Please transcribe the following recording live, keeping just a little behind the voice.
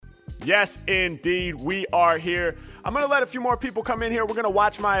Yes, indeed, we are here. I'm going to let a few more people come in here. We're going to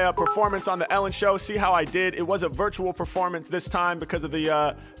watch my performance on The Ellen Show, see how I did. It was a virtual performance this time because of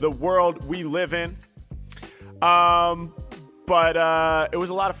the world we live in. But it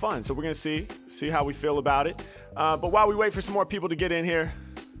was a lot of fun, so we're going to see how we feel about it. But while we wait for some more people to get in here,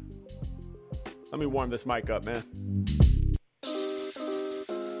 let me warm this mic up, man.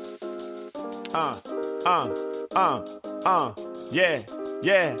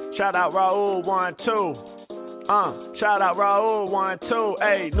 Yeah. Shout out Raul 1 2. Shout out Raul 1 2.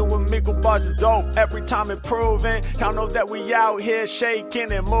 Hey, new amigo bars is dope. Every time improving. Y'all know that we out here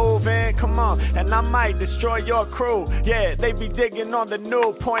shaking and moving. Come on, and I might destroy your crew. Yeah, they be digging on the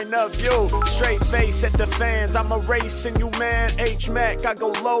new point of view. Straight face at the fans. I'm erasing you, man. H-Mac, I go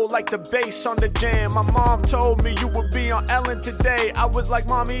low like the bass on the jam. My mom told me you would be on Ellen today. I was like,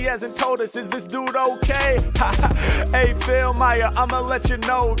 Mom, he hasn't told us. Is this dude okay? Hey, Phil Meyer, I'ma let you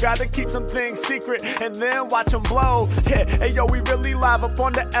know. Gotta keep some things secret and then watch them blow. Yeah. Hey, yo, we really live up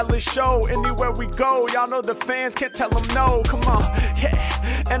on the Ellen Show. Anywhere we go, y'all know the fans can't tell them no. Come on, yeah.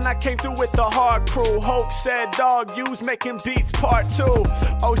 And I came through with the hard crew. Hope said, dog, use making beats part 2.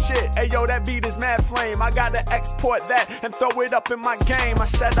 Oh shit, hey yo, that beat is mad flame. I gotta export that and throw it up in my game. I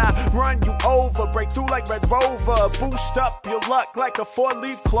said I run you over, break through like Red Rover, boost up your luck like a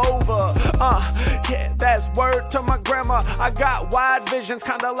 4-leaf clover. Yeah, that's word to my grandma. I got wide visions,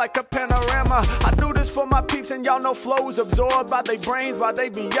 kinda like a panorama. I do this for my peeps and y'all know flows absorbed by they brains while they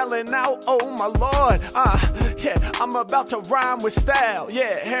be yelling out, oh my lord. Yeah, I'm about to rhyme with style.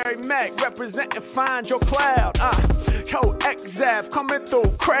 Yeah, Harry Mack representing Find Your Cloud. Yo, XZAF coming through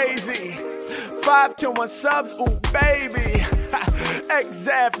crazy. 521 subs, ooh baby.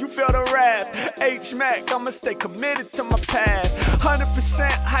 XZAF, you feel the rap. H-Mac, I'ma stay committed to my path. 100%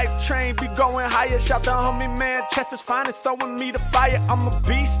 hype train, be going higher. Shout the homie man, Chester's finest, throwing me the fire. I'm a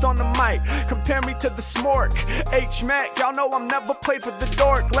beast on the mic, compare me to the Smork. H-Mac, y'all know I'm never played for the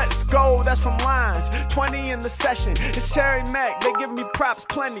dork. Let's go, that's from lines, 20 in the session. It's Harry Mack, they give me props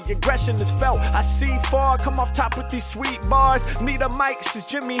plenty. Aggression is felt, I see far. Come off top with these sweet bars. Me the mics is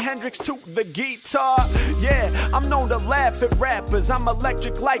Jimi Hendrix to the guitar. Yeah, I'm known to laugh at rappers. I'm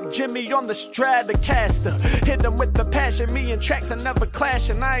electric like Jimmy on the Stratocaster. Hit them with the passion, me and tracks I never clash.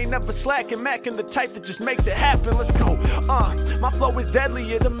 And I ain't never slacking, Mac and the type that just makes it happen. Let's go, my flow is deadly,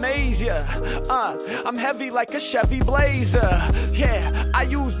 it amaze ya. I'm heavy like a Chevy Blazer. Yeah, I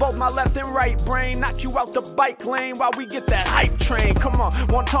use both my left and right brain. Knock you out the bike lane while we get that hype train. Come on,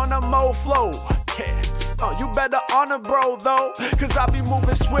 one ton of mo flow. Yeah. You better honor bro though, cause I be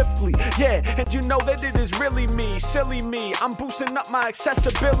moving swiftly. Yeah, and you know that it is really me, silly me. I'm boosting up my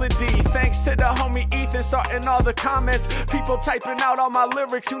accessibility. Thanks to the homie Ethan starting all the comments. People typing out all my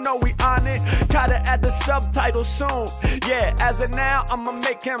lyrics, you know we on it. Gotta add the subtitles soon. Yeah, as of now, I'ma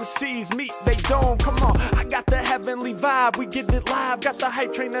make MCs meet they doom. Come on, I got the heavenly vibe, we get it live. Got the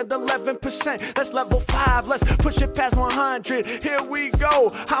hype train at 11%, that's level 5. Let's push it past 100, here we go.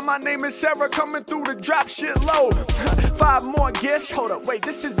 Hi, my name is Sarah, coming through the drop shit low. 5 more gifts, hold up, wait,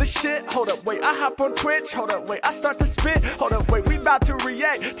 this is the shit. Hold up, wait, I hop on Twitch. Hold up, wait, I start to spit. Hold up, wait, we about to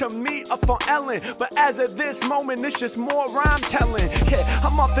react to me up on Ellen. But as of this moment, it's just more rhyme telling. Yeah,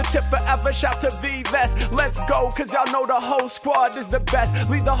 I'm off the tip forever, shout to V-Vest. Let's go, cause y'all know the whole squad is the best.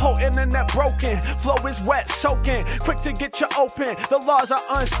 Leave the whole internet broken, flow is wet, soaking, quick to get you open. The laws are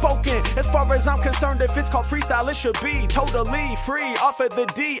unspoken. As far as I'm concerned, if it's called freestyle, it should be totally free. Off of the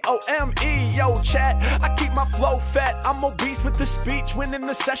DOME, yo chat, I keep my flow fat, I'm obese with the speech. When in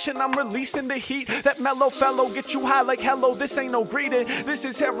the session, I'm releasing the heat. That mellow fellow get you high like hello, this ain't no greeting. This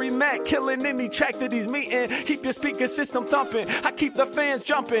is Harry Mack, killing any track that he's meeting. Keep your speaker system thumping, I keep the fans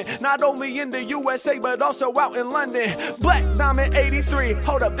jumping. Not only in the USA, but also out in London. Black Diamond 83,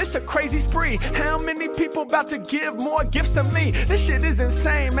 hold up, this a crazy spree. How many people about to give more gifts to me? This shit is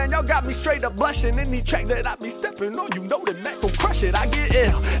insane, man, y'all got me straight up blushing. Any track that I be stepping on, you know that Mac gon' crush it. I get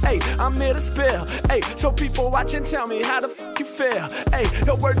ill, hey, I'm here to spill. Hey, so people watching tell me how the fuck you feel. Hey,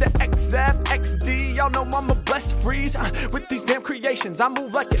 yo, word to XZAF, XD, y'all know I'm a blessed freeze. With these damn creations, I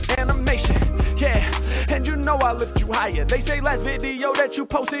move like an animation. Yeah, and you know I lift you higher. They say last video that you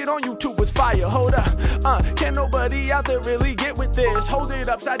posted on YouTube was fire. Hold up, can't nobody out there really get with this. Hold it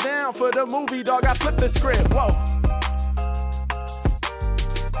upside down for the movie, dog, I flipped the script, whoa.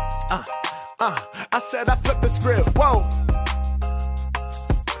 I said I flipped the script, whoa.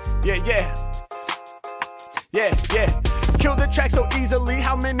 Yeah. Kill the track so easily.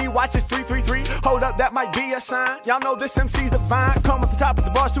 How many watches? 333. Hold up, that might be a sign. Y'all know this MC's divine. Come at the top of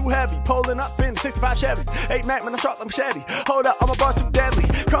the bars too heavy. Pulling up in 65 Chevy. 8 Mac, man, I'm sharp like machete. Hold up, I'm a boss too deadly.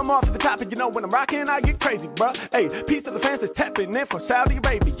 Come off at the top, and you know when I'm rocking, I get crazy, bruh. Hey, peace to the fans that's tapping in from Saudi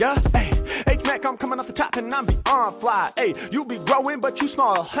Arabia. Hey, H-Mac, I'm coming off the top, and I'm beyond fly. Hey, you be growing, but you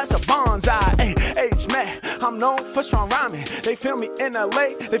small. That's a bonsai. Hey, H-Mac, I'm known for strong rhyming. They feel me in LA,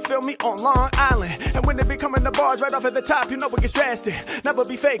 they feel me on Long Island. And when they be coming the bars right off at the top, you know it gets drastic. Never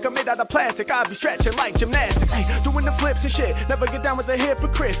be fake, I'm made out of plastic. I be stretching like gymnastics. Hey, doing the flips and shit. Never get down with the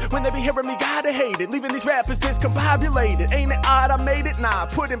hypocrites. When they be hearing me, gotta hate it. Leaving these rappers discombobulated. Ain't it odd I made it? Nah,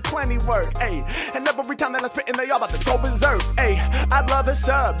 put in plenty work. Hey, and every time that I'm spitting, they all about to go berserk. Hey, I'd love a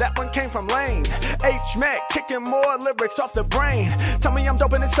sub. That one came from Lane. H-Mac kicking more lyrics off the brain. Tell me I'm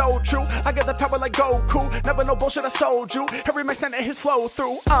dope and it's so true. I got the power like Goku. Never no bullshit, I sold you. Every man sending his flow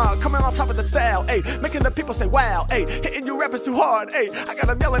through. Coming off top of the style. Ay, making the people say wow. Ay, hitting you rappers too hard. Ay, I got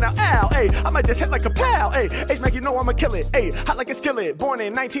them yelling out ow. Ay, I might just hit like a pal. Ay, H-Mac, you know I'ma kill it. Ay, hot like a skillet. Born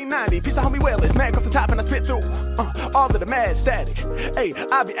in 1990. Piece of homie Willis. Mag off the top and I spit through. All of the mad static. Ay,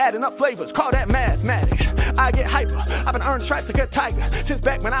 I be adding up flavors. Call that mathematics. I get hyper. I've been earning stripes like a tiger since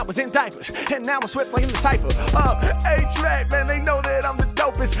back when I was in diapers. And now I'm swift like in the cypher. H-Mac, man, they know that I'm the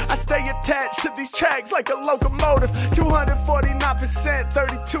dopest. I stay attached to these tracks like a locomotive. 249%,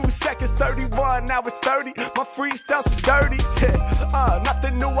 32 seconds, 31. Now it's 30. My freestyle's dirty.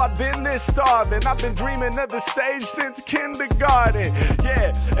 Nothing new, I've been this starving. I've been dreaming of the stage since kindergarten.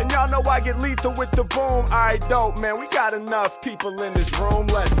 Yeah, and y'all know I get lethal with the boom. Alright, dope, man. We got enough people in this room.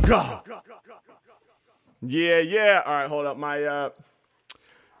 Let's go. Yeah. All right, hold up.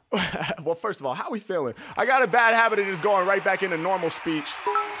 Well, first of all, how we feeling? I got a bad habit of just going right back into normal speech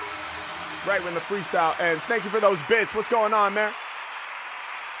right when the freestyle ends. Thank you for those bits. What's going on, man?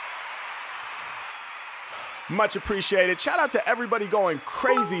 Much appreciated. Shout out to everybody going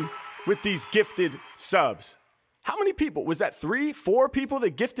crazy with these gifted subs. How many people? Was that 3, 4 people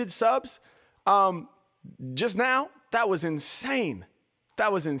that gifted subs just now? That was insane.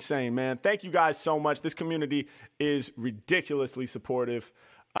 That was insane, man. Thank you guys so much. This community is ridiculously supportive.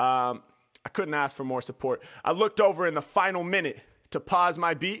 I couldn't ask for more support. I looked over in the final minute to pause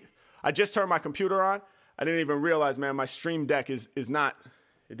my beat. I just turned my computer on. I didn't even realize, man, my Stream Deck is not,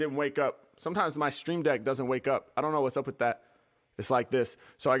 it didn't wake up. Sometimes my Stream Deck doesn't wake up. I don't know what's up with that. It's like this.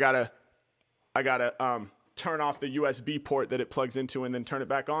 So I gotta turn off the USB port that it plugs into and then turn it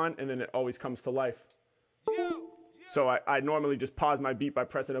back on, and then it always comes to life. So I normally just pause my beat by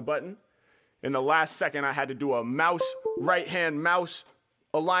pressing a button. In the last second, I had to do a right-hand mouse,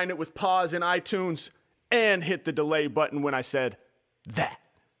 align it with pause in iTunes, and hit the delay button when I said that.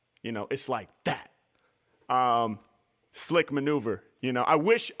 You know, it's like that. Slick maneuver. You know, I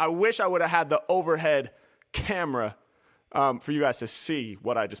wish I would have had the overhead camera for you guys to see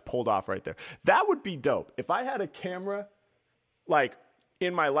what I just pulled off right there. That would be dope. If I had a camera, like,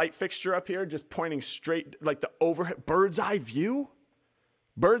 in my light fixture up here, just pointing straight, like the overhead, bird's eye view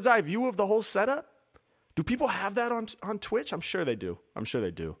of the whole setup. Do people have that on Twitch? I'm sure they do.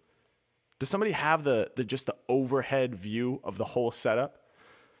 Does somebody have the overhead view of the whole setup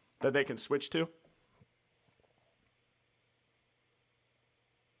that they can switch to?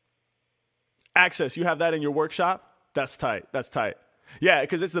 Access, you have that in your workshop? That's tight. Yeah,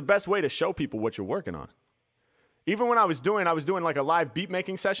 because it's the best way to show people what you're working on. Even when I was doing like a live beat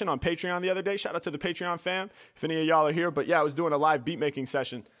making session on Patreon the other day. Shout out to the Patreon fam, if any of y'all are here. But yeah, I was doing a live beat making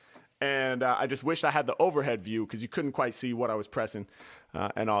session, and I just wished I had the overhead view because you couldn't quite see what I was pressing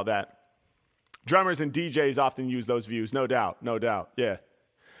and all that. Drummers and DJs often use those views, no doubt. Yeah.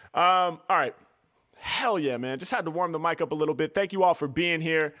 All right. Hell yeah, man. Just had to warm the mic up a little bit. Thank you all for being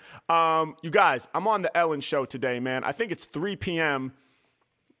here. You guys, I'm on the Ellen Show today, man. I think it's 3 p.m.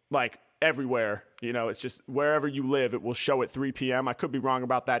 like everywhere. You know, it's just wherever you live, it will show at 3 p.m. I could be wrong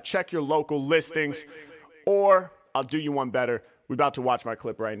about that. Check your local listings, or I'll do you one better. We're about to watch my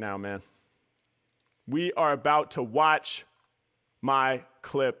clip right now, man. We are about to watch my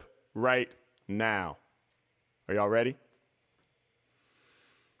clip right now. Are y'all ready?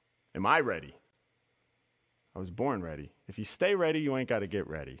 Am I ready? I was born ready. If you stay ready, you ain't got to get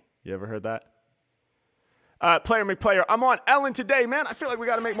ready. You ever heard that? Player McPlayer, I'm on Ellen today, man. I feel like we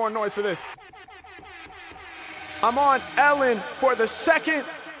got to make more noise for this. I'm on Ellen for the second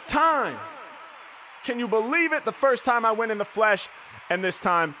time. Can you believe it? The first time I went in the flesh, and this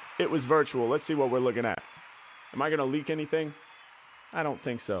time it was virtual. Let's see what we're looking at. Am I going to leak anything? I don't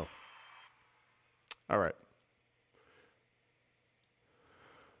think so. All right.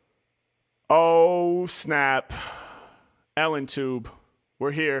 Oh, snap. Ellen Tube,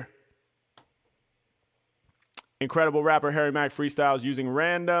 we're here. Incredible rapper Harry Mack freestyles using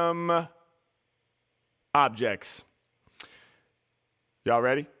random objects. Y'all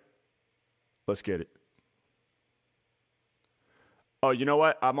ready? Let's get it. Oh, you know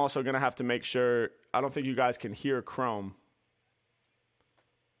what? I'm also going to have to make sure. I don't think you guys can hear Chrome.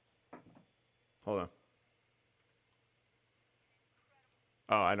 Hold on.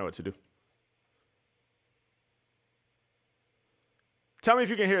 Oh, I know what to do. Tell me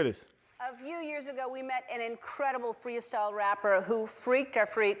if you can hear this. A few years ago, we met an incredible freestyle rapper who freaked our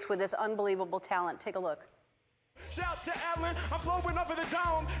freaks with this unbelievable talent. Take a look. Shout to Ellen, I'm flowing off of the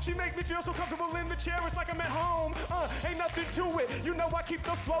dome. She make me feel so comfortable in the chair, it's like I'm at home. Ain't nothing to it, you know I keep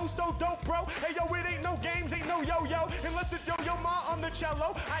the flow so dope, bro. Hey yo, it ain't no games, ain't no yo-yo. Unless it's yo-yo ma on the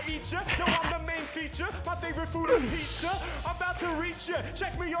cello, I eat ya. Yo, I'm the main feature, my favorite food is pizza. I'm about to reach ya,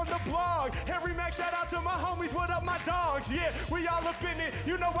 check me on the blog. Harry Mack, shout out to my homies, what up my dogs? Yeah, we all up in it,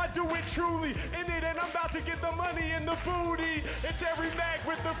 you know I do it truly. In it, and I'm about to get the money in the booty. It's Harry Mack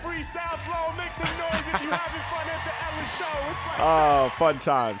with the freestyle flow. Make some noise if you having fun at the Ellen Show. It's like oh, fun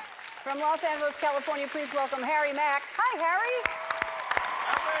times. From Los Angeles, California, please welcome Harry Mack. Hi, Harry.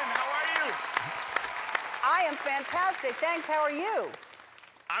 Ellen, how are you? I am fantastic. Thanks. How are you?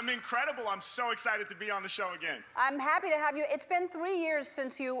 I'm incredible. I'm so excited to be on the show again. I'm happy to have you. It's been 3 years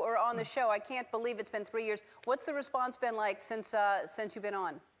since you were on the show. I can't believe it's been 3 years. What's the response been like since you've been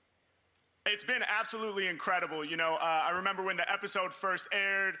on? It's been absolutely incredible. You know, I remember when the episode first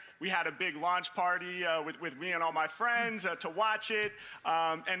aired, we had a big launch party with me and all my friends to watch it,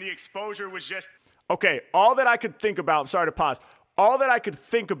 and the exposure was just... Okay, all that I could think about, sorry to pause, all that I could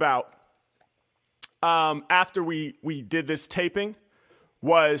think about after we did this taping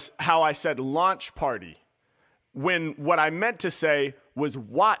was how I said launch party, when what I meant to say was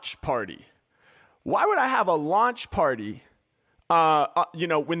watch party. Why would I have a launch party? You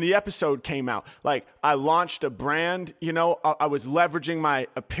know, when the episode came out, like I launched a brand, you know, I was leveraging my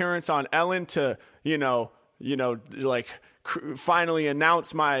appearance on Ellen to, like finally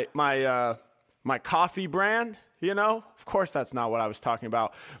announce my coffee brand, you know. Of course, that's not what I was talking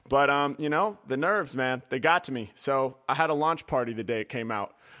about. But, you know, the nerves, man, they got to me. So I had a launch party the day it came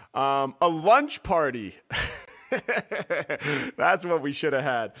out. A lunch party. That's what we should have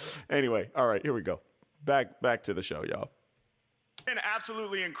had. Anyway, all right, here we go. Back to the show, y'all. Been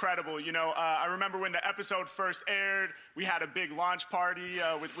absolutely incredible. You know, I remember when the episode first aired, we had a big launch party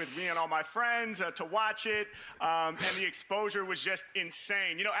with me and all my friends to watch it, and the exposure was just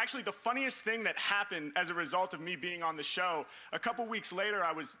insane. You know, actually, the funniest thing that happened as a result of me being on the show, a couple weeks later,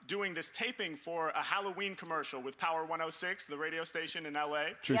 I was doing this taping for a Halloween commercial with Power 106, the radio station in LA.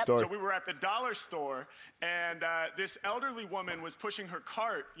 True story. So we were at the dollar store, and this elderly woman was pushing her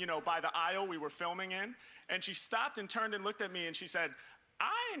cart, you know, by the aisle we were filming in. And she stopped and turned and looked at me and she said,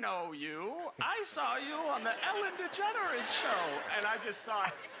 "I know you. I saw you on the Ellen DeGeneres show." And I just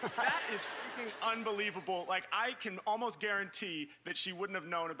thought, that is freaking unbelievable. Like, I can almost guarantee that she wouldn't have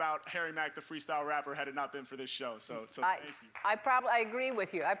known about Harry Mack, the freestyle rapper, had it not been for this show. So thank you. I agree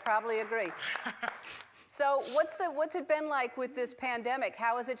with you. I probably agree. So what's it been like with this pandemic?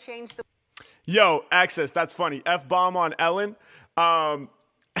 How has it changed the... Yo, Access, that's funny. F-bomb on Ellen.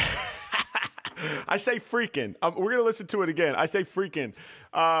 I say freaking. We're going to listen to it again. I say freaking.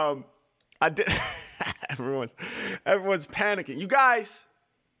 I did. Everyone's panicking. You guys,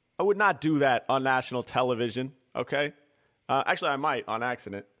 I would not do that on national television, okay? Actually, I might on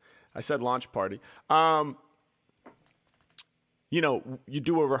accident. I said launch party. You know, you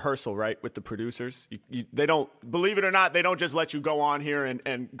do a rehearsal, right, with the producers. They don't, believe it or not, they don't just let you go on here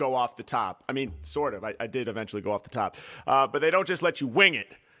and go off the top. I mean, sort of. I did eventually go off the top. But they don't just let you wing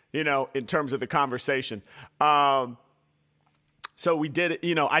it, you know, in terms of the conversation. So we did it,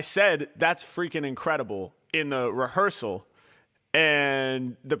 you know, I said, "That's freaking incredible" in the rehearsal.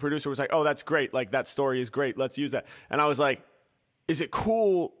 And the producer was like, "Oh, that's great. Like, that story is great. Let's use that." And I was like, "Is it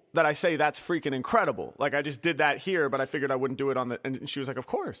cool that I say that's freaking incredible? Like, I just did that here, but I figured I wouldn't do it on the..." And she was like, Of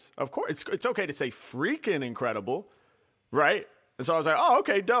course. It's okay to say freaking incredible, right? And so I was like, "Oh,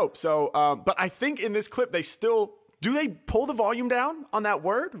 okay, dope." So, but I think in this clip, do they pull the volume down on that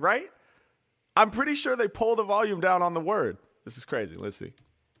word, right? I'm pretty sure they pull the volume down on the word. This is crazy. Let's see.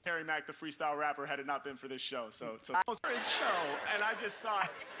 Harry Mack, the freestyle rapper, had it not been for this show. So his show, and I just thought,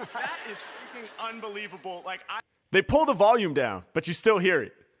 that is freaking unbelievable. Like, they pull the volume down, but you still hear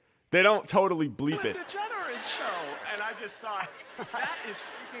it. They don't totally bleep it. The DeGeneres show, and I just thought, that is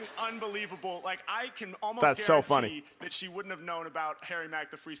freaking unbelievable. Like, I can almost guarantee so funny that she wouldn't have known about Harry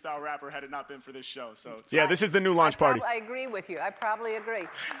Mack, the freestyle rapper, had it not been for this show. So yeah, this is the new launch party. I agree with you. I probably agree.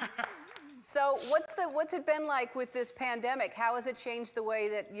 So what's it been like with this pandemic? How has it changed the way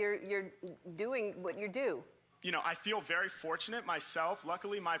that you're doing what you do? I feel very fortunate myself.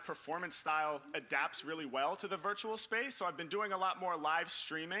 Luckily, my performance style adapts really well to the virtual space, so I've been doing a lot more live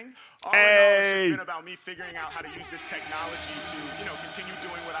streaming. All in all, it's just been about me figuring out how to use this technology to, continue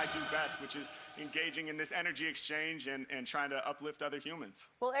doing what I do best, which is engaging in this energy exchange and trying to uplift other humans.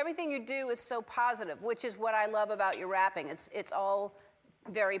 Well, everything you do is so positive, which is what I love about your rapping. It's all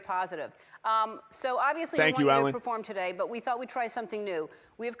very positive. So obviously we want you to perform today, but we thought we'd try something new.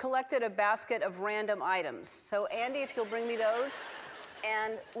 We have collected a basket of random items. So Andy, if you'll bring me those.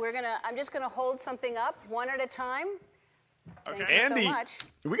 And I'm just gonna hold something up one at a time. Okay. Thank Andy, you so much.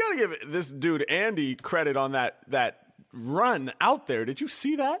 we got to give this dude Andy credit on that run out there. Did you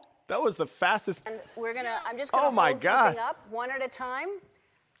see that? That was the fastest. And I'm just gonna hold something up one at a time.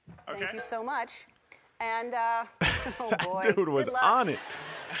 Okay. Thank you so much. And oh boy, Dude was good luck. on it.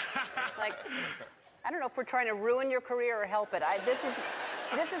 Like, I don't know if we're trying to ruin your career or help it.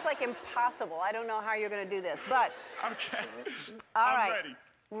 This is like impossible. I don't know how you're going to do this, but. Okay. All right.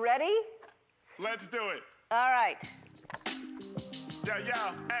 I'm ready. Ready? Let's do it. All right. Yo,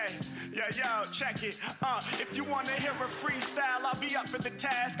 check it. If you wanna hear a freestyle, I'll be up for the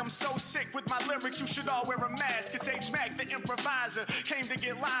task. I'm so sick with my lyrics, you should all wear a mask. It's H-Mac, the improviser, came to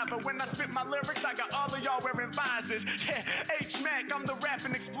get live, but when I spit my lyrics, I got all of y'all wearing visors. Yeah, H-Mac, I'm the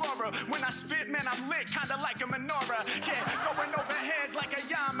rapping explorer. When I spit, man, I'm lit, kinda like a menorah. Yeah, going over heads like a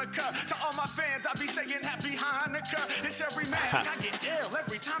yarmulke. To all my fans, I'll be saying Happy Hanukkah. It's every man, I get ill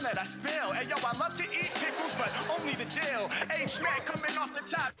every time that I spill. Hey, yo, I love to eat pickles, but only the dill. H-Mac coming off the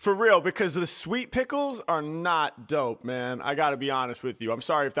top. For real, because the sweet pickles are not dope, man. I got to be honest with you. I'm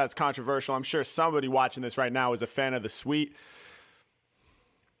sorry if that's controversial. I'm sure somebody watching this right now is a fan of the sweet.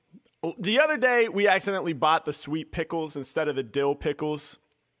 The other day, we accidentally bought the sweet pickles instead of the dill pickles.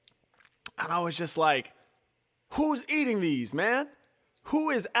 And I was just like, who's eating these, man? Who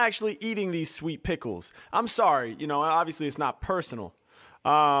is actually eating these sweet pickles? I'm sorry. Obviously it's not personal.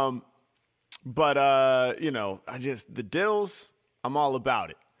 But the dills, I'm all about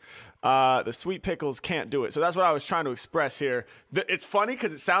it. The sweet pickles can't do it. So that's what I was trying to express here. It's funny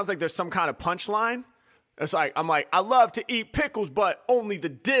because it sounds like there's some kind of punchline. It's like, I love to eat pickles, but only the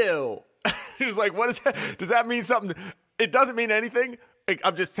dill. It's like, what is that? Does that mean something? It doesn't mean anything.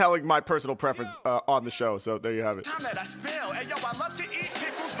 I'm just telling my personal preference on the show. So there you have it. Time that I spill. Hey, yo, I love to eat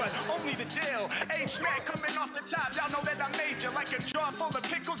pickles, but only the dill. H-Mac coming off the top. Y'all know that I'm major. Like a jar full of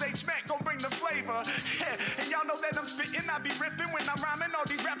pickles, H-Mac gon' bring the flavor. Yeah, and y'all know that I'm spitting. I be ripping when I'm rhyming. All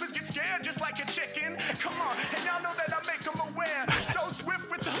these rappers get scared just like a chicken. Come on, and y'all know that I make them aware. So swift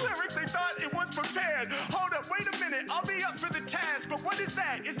with the lyrics, they thought it was prepared. Hold up, wait a minute. I'll be up for the task. But what is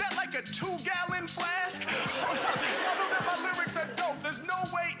that? Is that like a 2-gallon flask? Hold up, y'all know that my lyrics are dope. There's no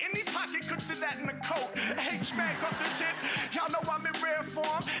way any pocket could fit that in a coat. H-Mac off the tip. Y'all know I'm in rare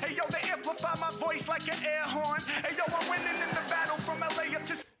form. Hey, yo, they amplify my voice like an air horn. Hey, yo, I'm winning in the battle from LA up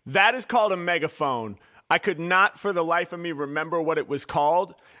to... That is called a megaphone. I could not for the life of me remember what it was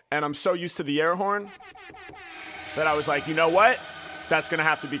called. And I'm so used to the air horn that I was like, you know what? That's going to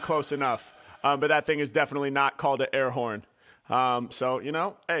have to be close enough. But that thing is definitely not called an air horn.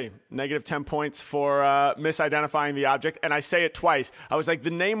 Hey, negative 10 points for misidentifying the object. And I say it twice. I was like,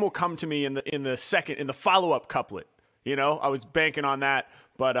 the name will come to me in the follow-up couplet. I was banking on that,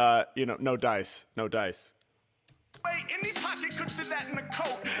 but no dice. Wait, any pocket could fit that in a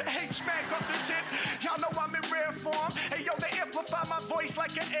coat. H-Mac off the tip. Y'all know I'm in rare form. Hey, yo, they amplify my voice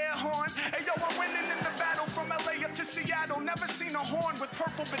like an air horn. Hey, yo, I'm winning in the battle from LA up to Seattle. Never seen a horn with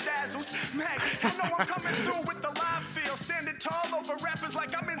purple bedazzles. Mac, y'all know I'm coming through with the live feel. Standing tall over rappers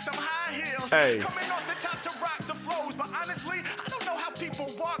like I'm in some high heels. Hey. Coming off the top to rock the flows. But honestly, I don't know how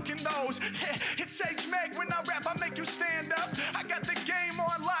people walk in those. It's H-Mac. When I rap, I make you stand up. I got the game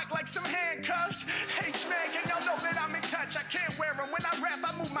on lock like some handcuffs. H-Mac, and y'all know that I'm in touch. I can't wear them. When I rap,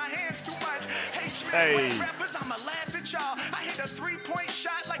 I move my hands too much. H-Mac, when rappers, I'ma laugh at y'all. I hit a 3-point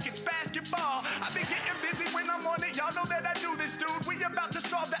shot like it's basketball. I be getting busy when I'm on it. Y'all know that I do this, dude. We about to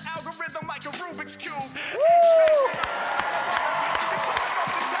solve the algorithm like a Rubik's Cube.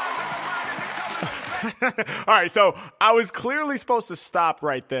 All right, so I was clearly supposed to stop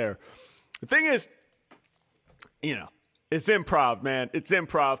right there. The thing is, it's improv, man. It's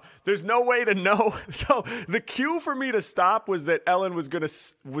improv. There's no way to know. So the cue for me to stop was that Ellen was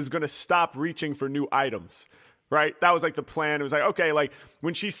gonna stop reaching for new items, right? That was like the plan. It was like, okay, like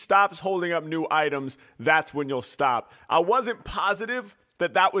when she stops holding up new items, that's when you'll stop. I wasn't positive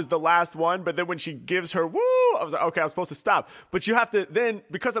that was the last one, but then when she gives her woo, I was like, okay, I was supposed to stop. But you have to then,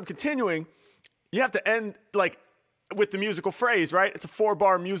 because I'm continuing, you have to end like with the musical phrase, right? It's a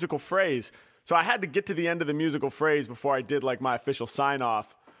 4-bar musical phrase. So I had to get to the end of the musical phrase before I did like my official sign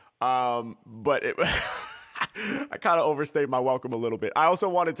off. But I kind of overstayed my welcome a little bit. I also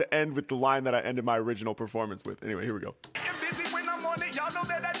wanted to end with the line that I ended my original performance with. Anyway, here we go. I'm busy when I'm on it. Y'all know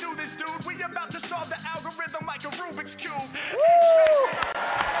that I do this, dude. We about to solve the algorithm like a Rubik's Cube.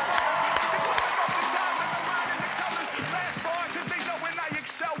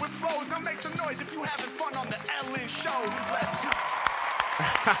 Excel with flows. Now make some noise if you having fun on the Ellen Show. Let's go.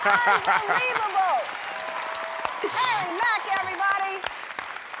 Unbelievable. Harry Mack, everybody.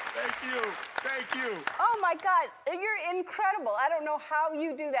 Thank you. Oh my God, you're incredible. I don't know how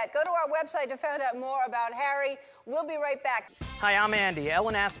you do that. Go to our website to find out more about Harry. We'll be right back. Hi, I'm Andy.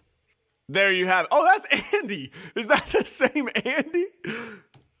 Ellen asked. There you have it. Oh, that's Andy. Is that the same Andy?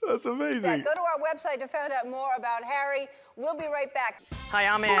 That's amazing. Yeah, go to our website to find out more about Harry. We'll be right back. Hi,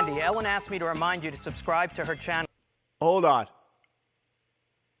 I'm Andy. Ellen asked me to remind you to subscribe to her channel. Hold on.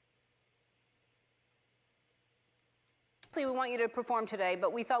 We want you to perform today,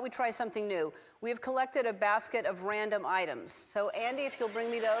 but we thought we'd try something new. We have collected a basket of random items. So, Andy, if you'll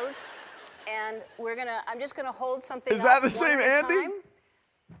bring me those, and I'm just gonna hold something. Is that the same Andy?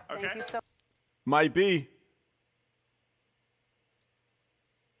 Okay. Thank you so much. Might be.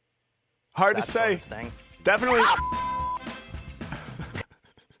 Hard to say. Sort of Definitely.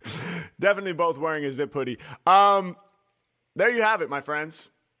 Definitely both wearing a zip hoodie. There you have it, my friends.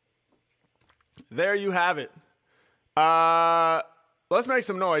 There you have it. Let's make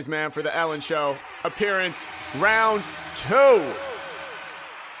some noise, man, for the Ellen Show appearance round 2.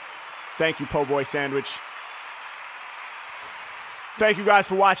 Thank you, Po' Boy Sandwich. Thank you guys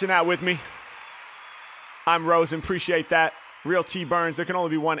for watching that with me. I'm Rosen. Appreciate that. Real T Burns. There can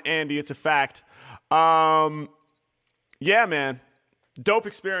only be one Andy. It's a fact. Yeah, man. Dope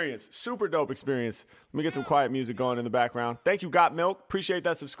experience. Super dope experience. Let me get some quiet music going in the background. Thank you, Got Milk. Appreciate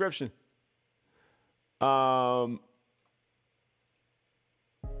that subscription.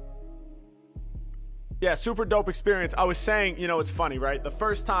 Yeah, super dope experience. I was saying, it's funny, right? The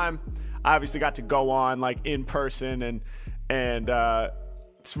first time I obviously got to go on like in person and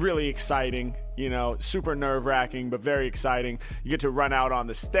it's really exciting, super nerve-wracking, but very exciting. You get to run out on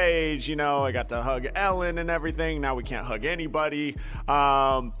the stage, I got to hug Ellen and everything. Now we can't hug anybody.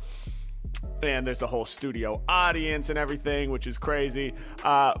 And there's the whole studio audience and everything, which is crazy.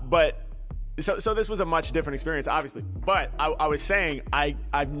 But so this was a much different experience, obviously. But I was saying,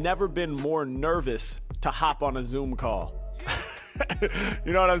 I've never been more nervous to hop on a Zoom call.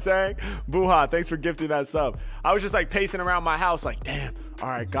 You know what I'm saying? Buha, thanks for gifting that sub. I was just like pacing around my house like, damn, all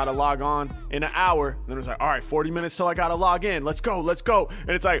right, gotta log on in an hour. And then it was like, all right, 40 minutes till I gotta log in. Let's go. And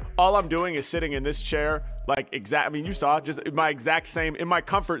it's like, all I'm doing is sitting in this chair, like you saw, just my exact same, in my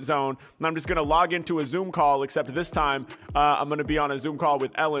comfort zone. And I'm just gonna log into a Zoom call, except this time, I'm gonna be on a Zoom call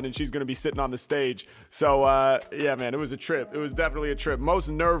with Ellen and she's gonna be sitting on the stage. So, yeah, man, it was a trip. It was definitely a trip. Most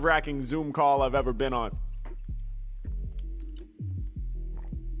nerve-wracking Zoom call I've ever been on.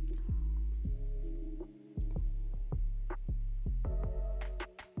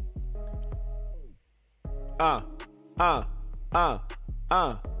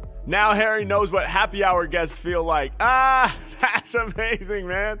 Now Harry knows what happy hour guests feel like. That's amazing,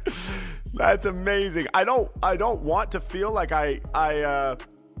 man. That's amazing. I don't want to feel like I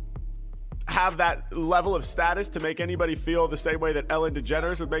have that level of status to make anybody feel the same way that Ellen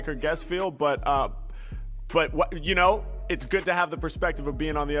DeGeneres would make her guests feel, but what, it's good to have the perspective of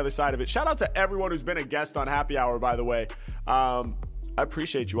being on the other side of it. Shout out to everyone who's been a guest on Happy Hour, by the way. I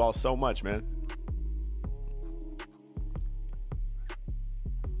appreciate you all so much, man.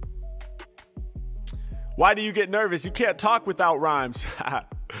 Why do you get nervous? You can't talk without rhymes.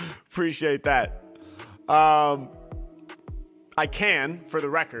 Appreciate that. I can, for the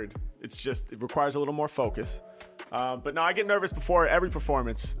record. It requires a little more focus. But no, I get nervous before every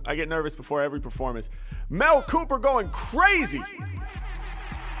performance. Mel Cooper going crazy.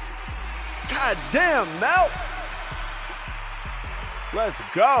 God damn, Mel. Let's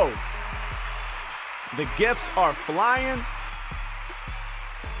go. The gifts are flying.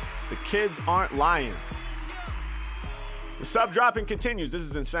 The kids aren't lying. The sub dropping continues. This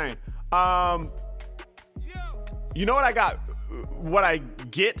is insane. You know what I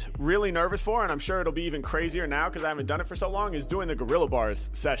get really nervous for, and I'm sure it'll be even crazier now because I haven't done it for so long, is doing the Gorilla Bars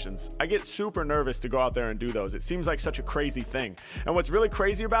sessions. I get super nervous to go out there and do those. It seems like such a crazy thing. And what's really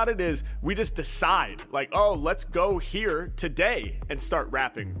crazy about it is we just decide, like, oh, let's go here today and start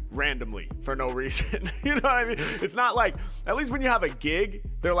rapping randomly for no reason. You know what I mean? It's not like, at least when you have a gig,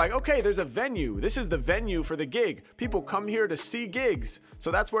 they're like, okay, there's a venue. This is the venue for the gig. People come here to see gigs.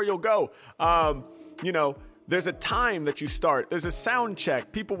 So that's where you'll go. there's a time that you start. There's a sound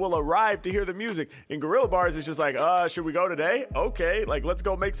check. People will arrive to hear the music. In Guerrilla Bars, it's just like, should we go today? Okay, like let's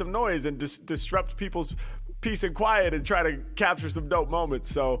go make some noise and disrupt people's peace and quiet and try to capture some dope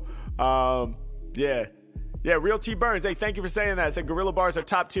moments. So, yeah, Real T Burns. Hey, thank you for saying that. Said Guerrilla Bars are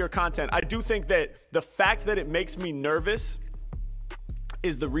top tier content. I do think that the fact that it makes me nervous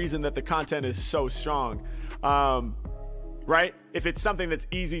is the reason that the content is so strong. Right? If it's something that's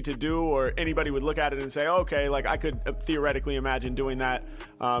easy to do or anybody would look at it and say, okay, like I could theoretically imagine doing that.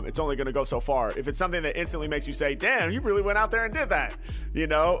 It's only going to go so far. If it's something that instantly makes you say, damn, you really went out there and did that,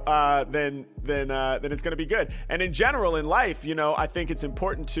 then it's going to be good. And in general in life, I think it's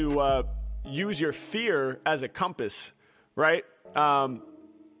important to use your fear as a compass, right?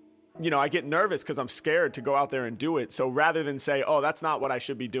 I get nervous because I'm scared to go out there and do it. So rather than say, oh, that's not what I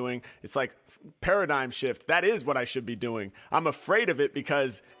should be doing, it's like paradigm shift. That is what I should be doing. I'm afraid of it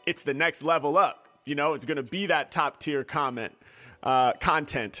because it's the next level up. It's going to be that top tier content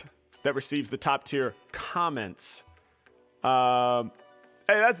that receives the top tier comments. Hey,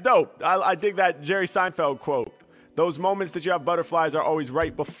 that's dope. I dig that Jerry Seinfeld quote. Those moments that you have butterflies are always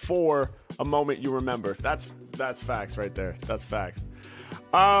right before a moment you remember. That's facts right there. That's facts.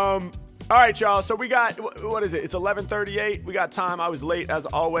 All right, y'all. So we got, what is it? It's 11:38. We got time. I was late as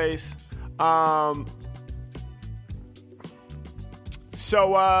always.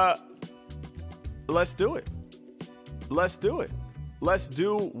 So let's do it. Let's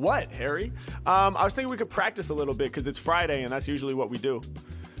do what, Harry? I was thinking we could practice a little bit because it's Friday and that's usually what we do.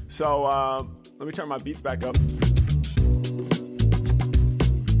 So let me turn my beats back up.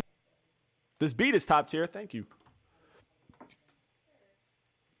 This beat is top tier. Thank you.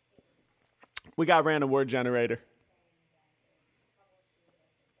 We got random word generator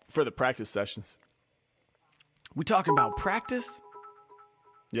for the practice sessions. We talking about practice?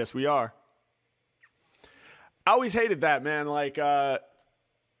 Yes, we are. I always hated that, man. Like,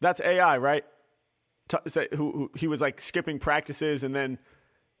 that's AI, right? He was like skipping practices and then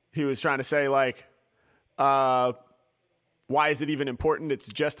he was trying to say like, why is it even important? It's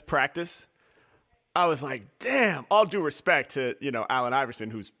just practice. I was like, damn, all due respect to, Allen Iverson,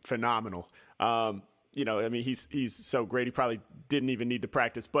 who's phenomenal. He's so great. He probably didn't even need to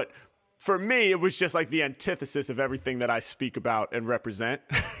practice. But for me, it was just like the antithesis of everything that I speak about and represent.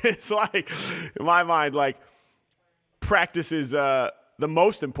 It's like, in my mind, like practice is the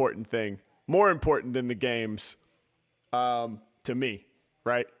most important thing, more important than the games to me,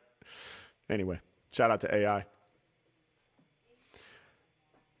 right? Anyway, shout out to AI.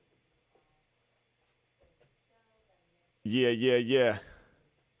 Yeah.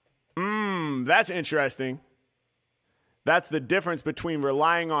 That's interesting. That's the difference between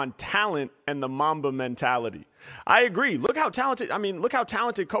relying on talent and the Mamba mentality. I agree. Look how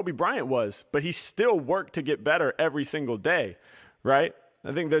talented Kobe Bryant was, but he still worked to get better every single day, right?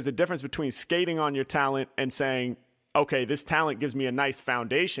 I think there's a difference between skating on your talent and saying, okay, this talent gives me a nice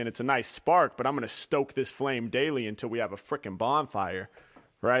foundation. It's a nice spark, but I'm going to stoke this flame daily until we have a freaking bonfire,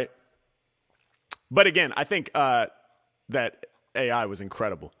 right? But again, I think that AI was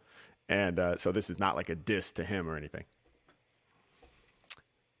incredible. And so this is not like a diss to him or anything.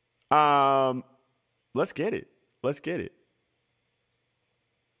 Let's get it.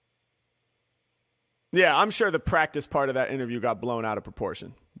 Yeah, I'm sure the practice part of that interview got blown out of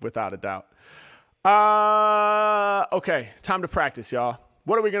proportion, without a doubt. Okay, time to practice, y'all.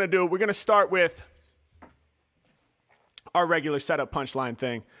 What are we going to do? We're going to start with our regular setup punchline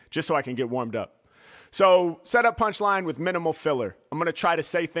thing, just so I can get warmed up. So setup punchline with minimal filler. I'm going to try to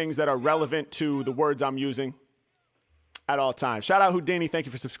say things that are relevant to the words I'm using at all times. Shout out Houdini. Thank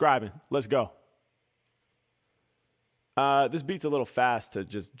you for subscribing. Let's go. This beat's a little fast to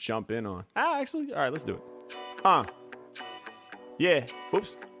just jump in on. Actually, all right, let's do it. Yeah.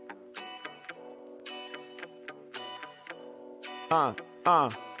 Oops.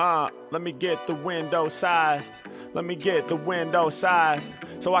 Let me get the window sized.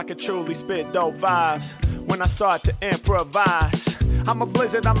 So I can truly spit dope vibes. When I start to improvise, I'm a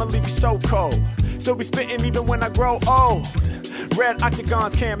blizzard, I'ma leave you so cold. Still be spitting even when I grow old. Red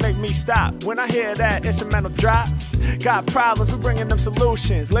octagons can't make me stop. When I hear that instrumental drop, got problems, we bringing them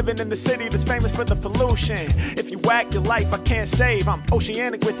solutions. Living in the city that's famous for the pollution. If you whack your life, I can't save. I'm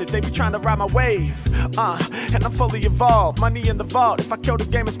oceanic with it, they be trying to ride my wave. And I'm fully evolved, money in the vault. If I kill the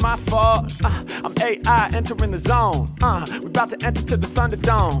game, it's my fault. I'm AI entering the zone. We about to enter to the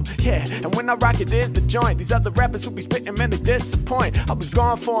Thunderdome. Yeah, and when I rock it is the joint. These other rappers who be spitting, man, they disappoint. I was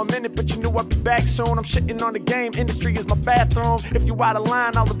gone for a minute, but you knew I'd be back soon. I'm shitting on the game, industry is my bathroom. If you out of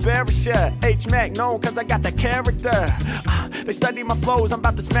line, I'll embarrass ya. H-Mac known cause I got that character. sir. They study my flows, I'm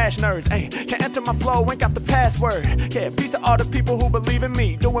about to smash nerds. Ay, can't enter my flow, ain't got the password. Yeah, peace to all the people who believe in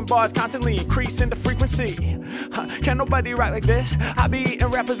me. Doing bars constantly, increasing the frequency. Can't nobody rock like this. I be eating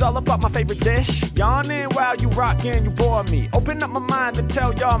rappers all about my favorite dish. Yawning while you rockin', you bore me. Open up my mind to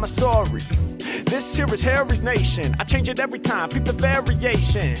tell y'all my story. This here is Harry's Nation. I change it every time, peep the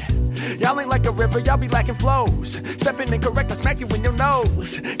variation. Y'all ain't like a river, y'all be lacking flows. Stepping incorrect, I smack you in your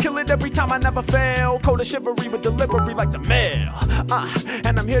nose. Kill it every time, I never fail. Code of chivalry with delivery like the mail.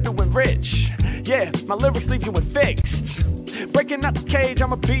 And I'm here to enrich. Yeah, my lyrics leave you fixed. Breaking out the cage,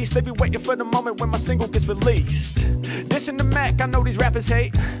 I'm a beast. They be waiting for the moment when my single gets released. Dissing the Mac, I know these rappers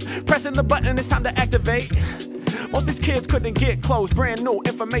hate. Pressing the button, it's time to activate. Most these kids couldn't get close. Brand new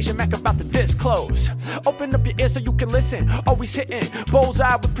information, Mac about to disclose. Open up your ears so you can listen. Always hitting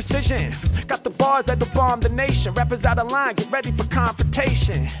bullseye with precision. Got the bars that'll bomb the nation. Rappers out of line, get ready for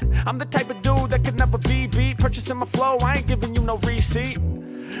confrontation. I'm the type of dude that could never be beat. Purchasing my flow, I ain't giving you no receipt.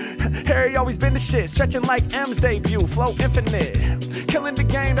 Harry always been the shit, stretching like M's debut, flow infinite. Killing the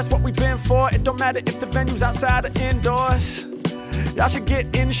game, that's what we been for. It don't matter if the venue's outside or indoors. Y'all should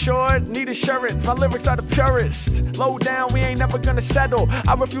get insured, need insurance. My lyrics are the purest. Low down, we ain't never gonna settle.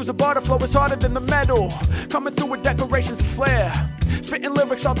 I refuse to barter, flow is harder than the metal. Coming through with decorations of flair. Spitting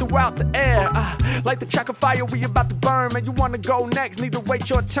lyrics all throughout the air. Like the track of fire we about to burn. Man, you wanna go next, need to wait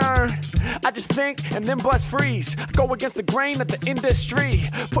your turn. I just think and then bust freeze. Go against the grain of the industry.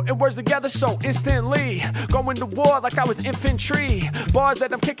 Putting words together so instantly. Going to war like I was infantry. Bars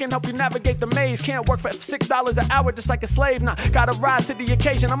that I'm kicking help you navigate the maze. Can't work for $6 an hour just like a slave. Nah, gotta rise to the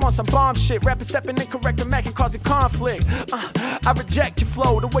occasion. I'm on some bomb shit. Rappers stepping incorrect and Mac and causing conflict. I reject your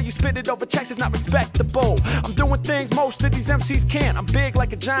flow. The way you spit it over tracks is not respectable. I'm doing things most of these MCs can't. I'm big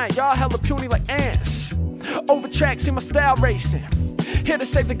like a giant. Y'all hella puny like ants. Over tracks, see my style racing. Here to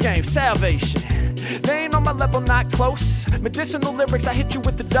save the game, salvation. They ain't on my level, not close. Medicinal lyrics, I hit you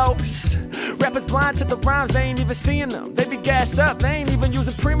with the dose. Rappers blind to the rhymes, they ain't even seeing them. They be gassed up, they ain't even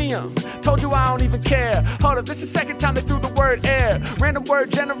using premium. Told you I don't even care. Hold up, this is the second time they threw the word air. Random word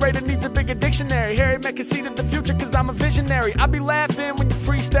generator needs a bigger dictionary. Harry Mack can see to the future cause I'm a visionary. I be laughing when your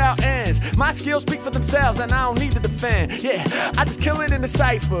freestyle ends. My skills speak for themselves and I don't need to defend. Yeah, I just kill it in the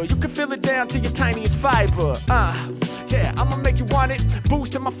cypher. You can feel it down to your tiniest fiber. Yeah, I'ma make you want it.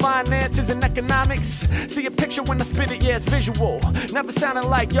 Boosting my finances and economics. See a picture when I spit it, yeah, it's visual. Never sounding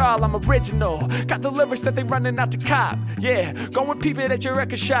like y'all, I'm original. Got the lyrics that they running out to cop. Yeah, go and peep it at your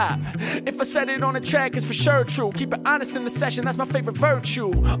record shop. If I said it on a track, it's for sure true. Keep it honest in the session, that's my favorite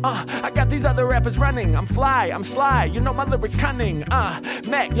virtue. I got these other rappers running. I'm fly, I'm sly, you know my lyrics cunning.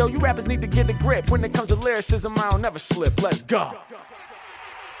 Mac, yo, you rappers need to get a grip. When it comes to lyricism, I don't never slip. Let's go.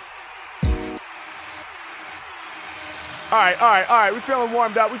 All right. We feeling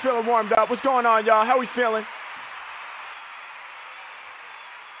warmed up. What's going on, y'all? How we feeling?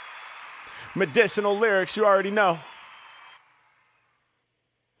 Medicinal lyrics, you already know.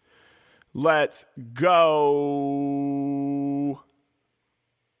 Let's go.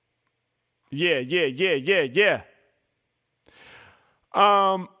 Yeah. Hey,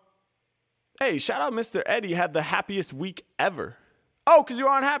 shout out Mr. Eddie, had the happiest week ever. Oh, because you're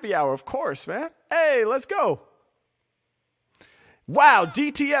on happy hour, of course, man. Hey, let's go. Wow,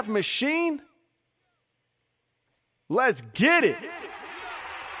 DTF Machine. Let's get it.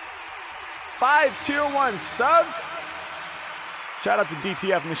 5 tier 1 subs. Shout out to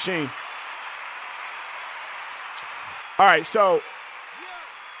DTF Machine. All right, so,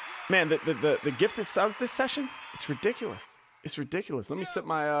 man, the gifted subs this session, it's ridiculous. It's ridiculous. Let me sip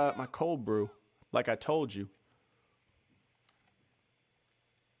my my cold brew like I told you.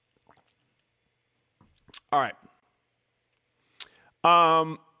 All right.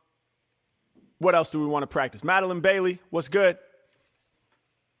 What else do we want to practice? Madeline Bailey, what's good?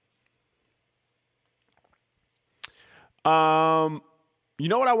 You know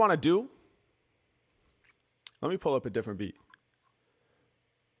what I want to do? Let me pull up a different beat.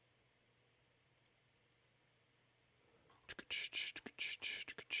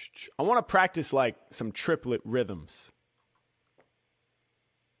 I want to practice like some triplet rhythms.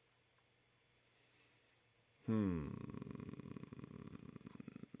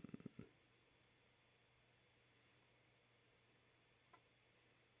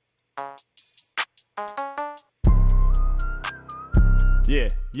 Yeah.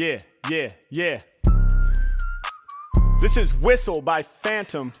 This is Whistle by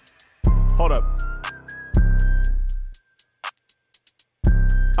Phantom. Hold up.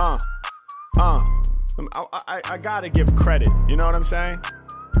 I gotta give credit. You know what I'm saying?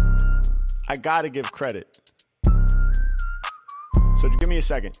 I gotta give credit. So give me a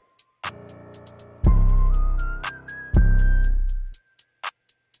second.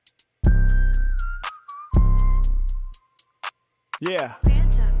 Yeah.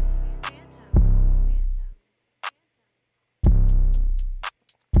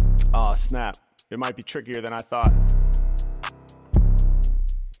 Oh, snap. It might be trickier than I thought.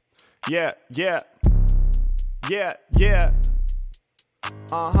 Yeah, yeah. Yeah, yeah.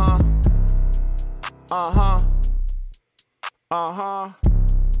 Uh-huh. Uh-huh. Uh-huh.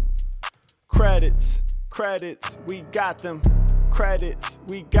 Credits, credits, we got them. Credits,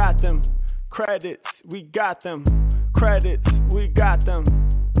 we got them. Credits, we got them. Credits, we got them.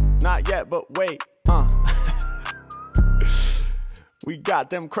 Not yet, but wait. We got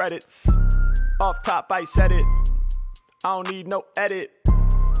them credits. Off top, I said it. I don't need no edit.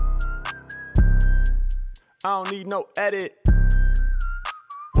 I don't need no edit.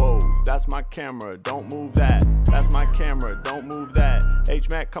 Whoa, that's my camera, don't move that. That's my camera, don't move that.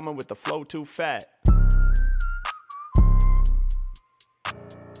 H-Mac coming with the flow too fat.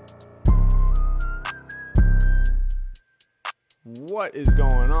 What is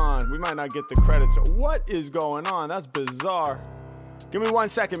going on? We might not get the credits. What is going on? That's bizarre. Give me 1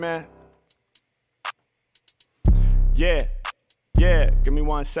 second, man. Yeah. Yeah, give me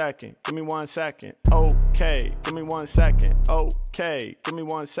 1 second. Give me 1 second. Okay, give me 1 second. Okay, give me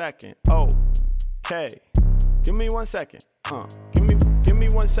 1 second. Okay, give me 1 second. Give me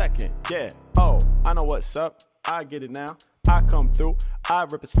 1 second. Yeah. Oh, I know what's up. I get it now. I come through, I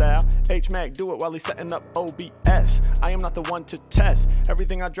rip a style. H-Mac do it while he's setting up OBS. I am not the one to test.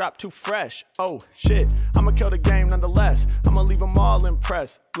 Everything I drop too fresh. Oh shit, I'ma kill the game nonetheless. I'ma leave them all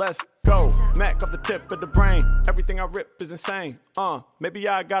impressed. Let's go. Mac off the tip of the brain. Everything I rip is insane. Maybe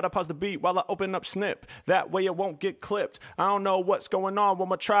I gotta pause the beat while I open up Snip. That way it won't get clipped. I don't know what's going on. One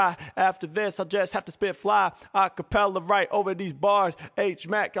more try. After this, I'll just have to spit fly. Acapella right over these bars.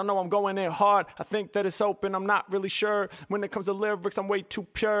 H-Mac, y'all know I'm going in hard. I think that it's open. I'm not really sure. When it comes to lyrics, I'm way too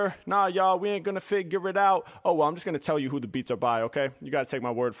pure. Nah, y'all, we ain't gonna figure it out. Oh, well, I'm just gonna tell you who the beats are by, okay? You gotta take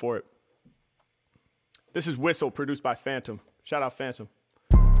my word for it. This is Whistle, produced by Phantom. Shout out Phantom.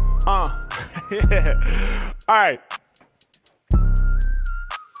 Yeah. All right.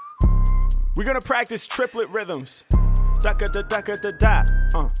 We're gonna practice triplet rhythms. Daka da daka da da.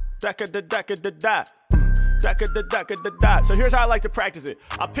 Daka da daka da da. Daka da daka da da. So here's how I like to practice it.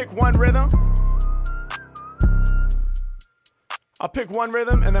 I'll pick one rhythm.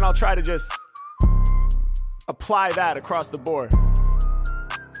 And then I'll try to just apply that across the board.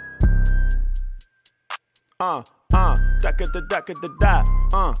 Daka da daka da da.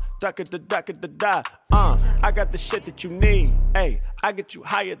 Daka da daka da da. I got the shit that you need. Ayy, I get you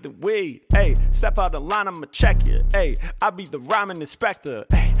higher than weed. Ayy, step out of line, I'ma check you. Ayy, I be the rhyming inspector.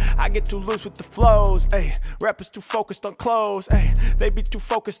 Ayy, I get too loose with the flows. Ayy, rappers too focused on clothes. Ayy, they be too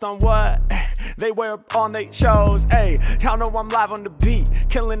focused on what? Ayy, they wear on they shows. Ayy, y'all know I'm live on the beat.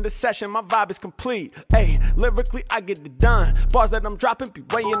 Killing the session, my vibe is complete. Ayy, lyrically I get it done. Bars that I'm dropping be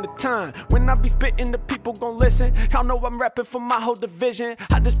weighing the ton. When I be spitting, the people gon' listen. Y'all know I'm rapping for my whole division.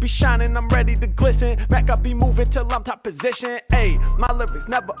 I just be shining, I'm ready to glisten. Mac, I be moving till I'm top position. Ayy, my lyrics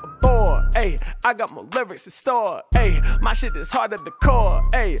never a bore. Ayy, I got more lyrics in store. Ayy, my shit is hard at the core.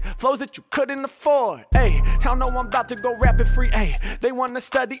 Ayy, flows that you couldn't afford. Ayy, y'all know I'm about to go rapid free. Ayy, they wanna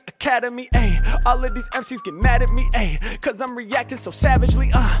study academy. Ayy, all of these MCs get mad at me. Ayy, cause I'm reacting so savagely.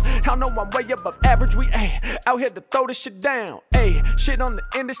 Y'all know I'm way above average. We out here to throw this shit down. Ayy, shit on the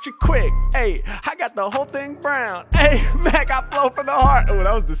industry quick. Ayy, I got the whole thing brown. Ayy, Mac, I flow from the heart. Oh,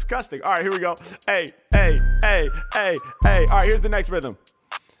 that was disgusting. All right, here we go. Ayy, ayy, ayy, ayy, ayy. All right, here's the next rhythm.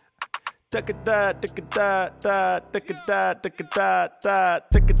 Da-ka-da, da-ka-da, da, da-ka-da, da-ka-da, da,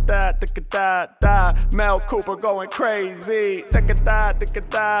 da-ka-da, da-ka-da, da. Mel Cooper going crazy. Da-ka-da,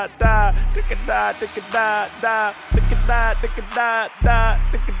 da-ka-da, da, da-ka-da, da-ka-da, da, da-ka-da, da-ka-da, da,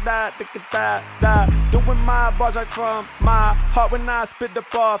 da-ka-da, da-ka-da, da. Doing my bars right from my heart when I spit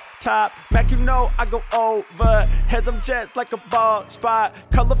up off top. Mac, you know I go over. Heads I'm jets like a ball spot.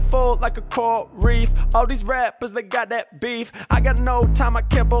 Colorful like a coral reef. All these rappers, they got that beef. I got no time, I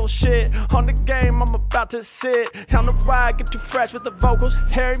can't bullshit. On the game, I'm about to sit. Y'all know why I get too fresh with the vocals.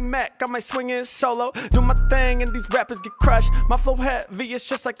 Harry Mack, I might swing in solo. Do my thing and these rappers get crushed. My flow heavy, it's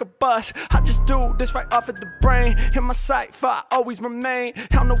just like a bus. I just do this right off of the brain. In my sight, for I always remain.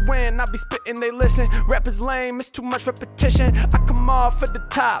 Y'all know when I be spitting, they listen. Rappers lame, it's too much repetition. I come off at the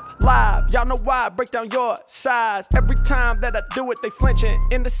top, live. Y'all know why I break down your size. Every time that I do it, they flinching.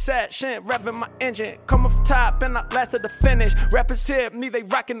 In the session, revving my engine. Come off top and I last at the finish. Rappers hit me, they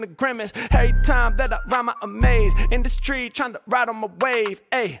rockin' the grimace. Every time that I rhyme, I amaze. Industry trying to ride on my wave.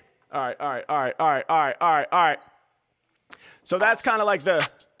 Ayy. All right. So that's kind of like the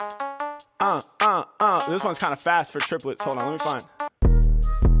This one's kind of fast for triplets. Hold on, let me find.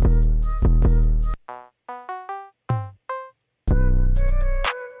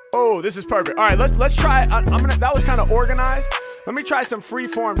 Oh, this is perfect. All right, let's try. That was kind of organized. Let me try some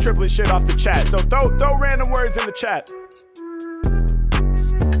free-form triplet shit off the chat. So throw random words in the chat.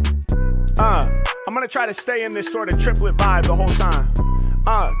 I'm gonna try to stay in this sort of triplet vibe the whole time.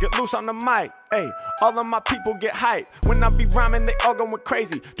 Get loose on the mic, ayy. All of my people get hype. When I be rhyming, they all going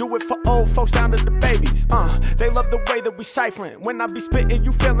crazy. Do it for old folks down to the babies. They love the way that we ciphering. When I be spitting,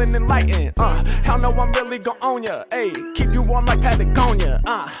 you feeling enlightened. Hell no, I'm really gon' own ya, ayy. Keep you warm like Patagonia,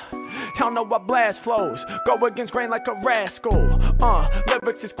 Y'all know I blast flows, go against grain like a rascal.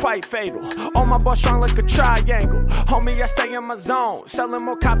 Lyrics is quite fatal. All my bars strong like a triangle. Homie, I stay in my zone, selling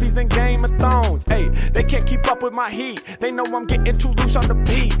more copies than Game of Thrones. Ayy, they can't keep up with my heat. They know I'm getting too loose on the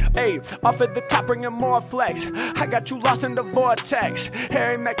beat. Ayy, off at the top, bringing more flex. I got you lost in the vortex.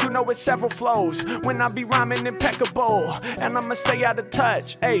 Harry Mack, you know it's several flows. When I be rhyming impeccable, and I'ma stay out of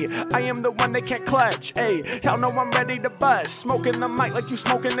touch. Ayy, I am the one they can't clutch. Ayy, y'all know I'm ready to buzz. Smoking the mic like you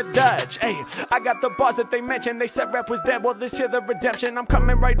smoking the Dutch. Hey, I got the bars that they mentioned. They said rap was dead, well this here the redemption. I'm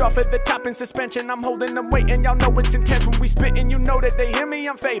coming right off at the top in suspension. I'm holding them waiting, y'all know it's intense when we spitting. You know that they hear me,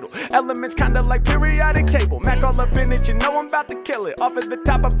 I'm fatal. Elements kinda like periodic table. Mac all up in it, you know I'm about to kill it. Off at the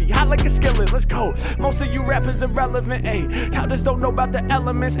top, I be hot like a skillet. Let's go. Most of you rappers irrelevant, ayy. Y'all just don't know about the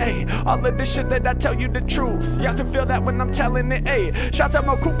elements, ayy. All of this shit that I tell you the truth. Y'all can feel that when I'm telling it, ayy. Shout out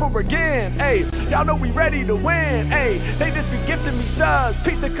my Cooper again, ayy. Y'all know we ready to win, ayy. They just be gifting me subs.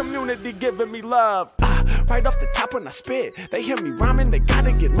 Piece of community giving me love. Right off the top when I spit, they hear me rhyming, they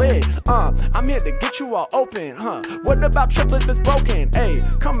gotta get lit. I'm here to get you all open, What about triplets that's broken? Ayy,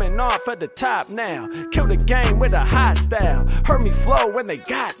 coming off at the top now. Kill the game with a hot style. Heard me flow when they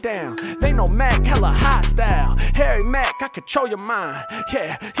got down. They know Mac hella hostile. Harry Mack, I control your mind.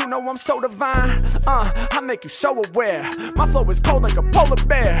 Yeah, you know I'm so divine. I make you so aware. My flow is cold like a polar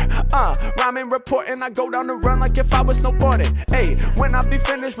bear. Rhyming, reporting, I go down the run like if I was snowboarding. Ayy, when I be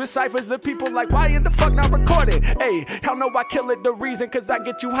finished with ciphers, the people like, why in the fuck not recording? Ayy, y'all know I kill it, the reason, cause I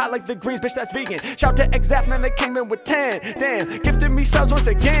get you high like the greens, bitch, that's vegan. Shout to Exaf, man, they came in with 10. Damn, gifted me subs once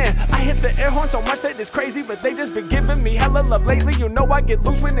again. I hit the air horn so much that it's crazy, but they just been giving me hella love lately. You know I get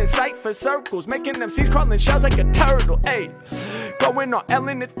loose when in sight for circles, making them seas crawling shells like a turtle. Ayy, going on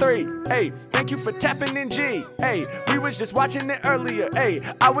Ellen at 3. Ayy, thank you for tapping in G. Ayy, we was just watching it earlier.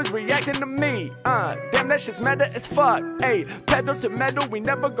 Ayy, I was reacting to me. Damn, that shit's meta as fuck. Ayy, pedal to metal, we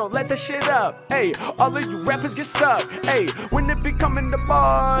never gon' let that shit up. Ayy, all of you rappers get stuck. Ayy, when it be coming to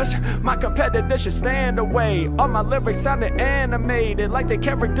bars, my competitor should stand away. All my lyrics sounded animated, like the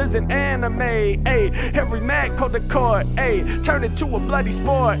characters in anime. Ayy, Harry Mack called the court. Ayy, turn it to a bloody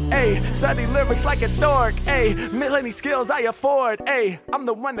sport. Ayy, study lyrics like a dork. Ayy, many skills I afford. Ayy, I'm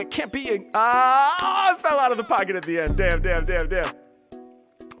the one that can't be. I fell out of the pocket at the end. Damn.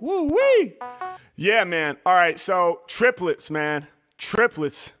 Woo wee. Yeah, man. All right, so triplets, man.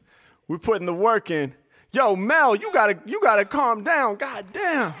 Triplets. We're putting the work in. Yo, Mel, you gotta calm down. God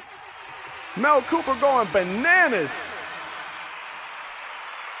damn. Mel Cooper going bananas.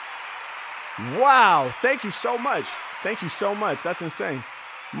 Wow. Thank you so much. Thank you so much. That's insane.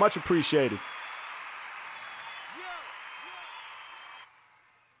 Much appreciated.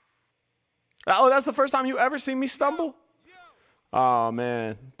 Oh, that's the first time you ever seen me stumble? Oh,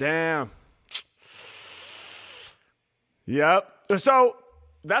 man. Damn. Yep. So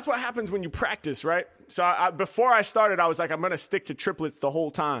that's what happens when you practice, right? So before I started, I was like, I'm going to stick to triplets the whole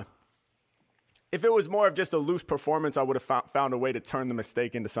time. If it was more of just a loose performance, I would have found a way to turn the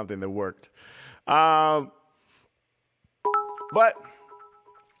mistake into something that worked. But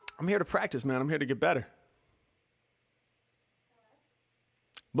I'm here to practice, man. I'm here to get better.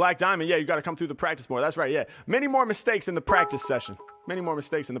 Black Diamond, yeah, you got to come through the practice more. That's right, yeah. Many more mistakes in the practice session.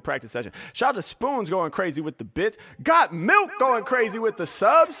 Shout out to Spoons going crazy with the bits. Got Milk going crazy with the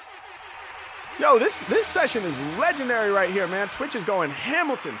subs. Yo, this session is legendary right here, man. Twitch is going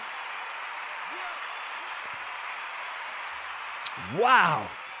Hamilton. Wow.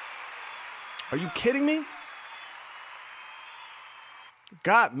 Are you kidding me?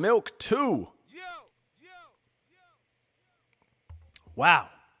 Got Milk too. Wow.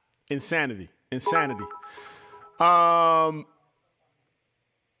 Insanity. I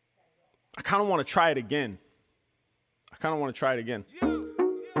kind of want to try it again.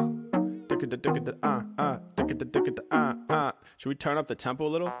 Should we turn up the tempo a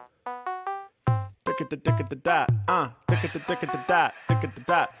little?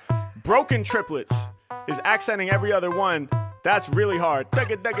 Broken triplets is accenting every other one That's really hard.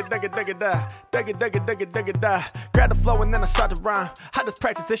 Dugga, dugga, dugga, dugga, da. Dugga, dugga, dugga, dugga, da. Grab the flow and then I start to rhyme. I just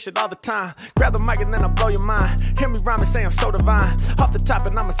practice this shit all the time. Grab the mic and then I blow your mind. Hear me rhyme and say I'm so divine. Off the top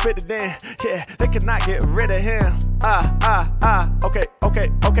and I'ma spit it in. Yeah, they cannot get rid of him.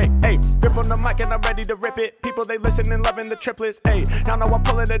 Okay, hey. Grip on the mic and I'm ready to rip it. People, they listen and loving the triplets, hey. Y'all know I'm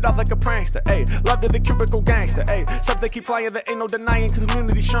pulling it off like a prankster, hey. Love to the cubicle gangster, hey. Something keep flying, there ain't no denying,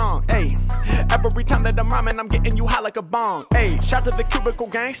 community strong, hey. Every time that I'm rhyming, I'm getting you high like a bong, hey. Shout to the cubicle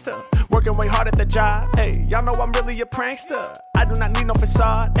gangster, working way hard at the job, hey. Y'all know I'm really a prankster, I do not need no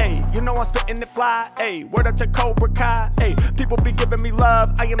facade, hey. You know I'm spitting it fly, hey. Word up to Cobra Kai, hey. People be giving me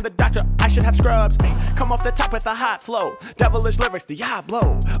love, I am the doctor, I should have scrubs, hey. Come off the top with a hot flow, devilish lyrics,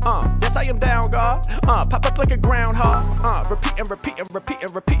 Diablo, yes I am down, God, pop up like a groundhog, repeating,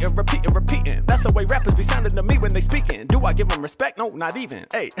 that's the way rappers be sounding to me when they speaking. Do I give them respect? No, not even,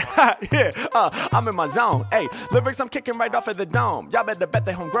 hey. Yeah, I'm in my zone, hey. Lyrics I'm kicking right off of the dome, y'all better bet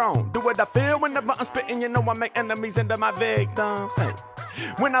they homegrown. Do what I feel whenever I'm spitting, you know I make enemies into my victims, hey.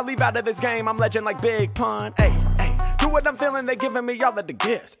 When I leave out of this game, I'm legend like Big Pun, hey. Do what I'm feeling, they giving me all of the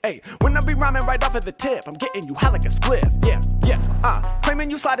gifts, hey. When I be rhyming right off of the tip, I'm getting you high like a spliff, yeah,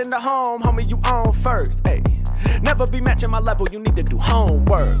 claiming you slide into home, homie, you on first, hey. Never be matching my level, you need to do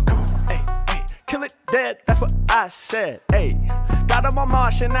homework, come on, hey. Kill it dead, that's what I said, hey. Got them all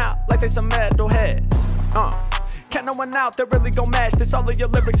marching out like they some metal heads, Can't no one out there really gon' match this. All of your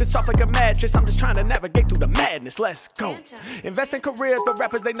lyrics is soft like a mattress. I'm just trying to navigate through the madness. Let's go. Invest in careers, but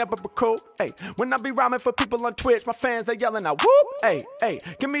rappers they never recruit. Hey, when I be rhyming for people on Twitch, my fans they yelling out whoop. Hey,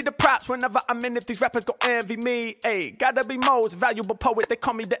 give me the props whenever I'm in. If these rappers gon' envy me, hey, gotta be most valuable poet. They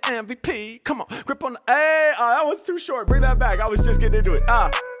call me the MVP. Come on, grip on the. Hey, that was too short. Bring that back. I was just getting into it.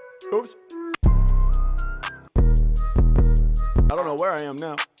 Oops. I don't know where I am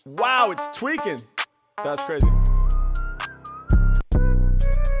now. Wow, it's tweaking. That's crazy.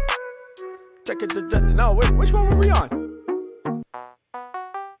 Check it. No, wait, which one were we on?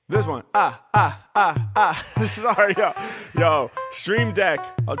 This one. Sorry, yo. Stream Deck.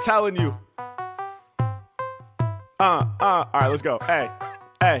 I'm telling you. All right, let's go. Hey.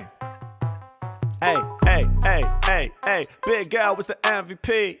 Big Girl was the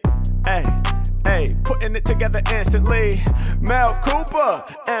MVP. Hey, putting it together instantly. Mel Cooper,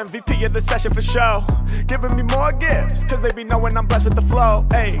 MVP of the session for show. Giving me more gifts, cause they be knowing I'm blessed with the flow.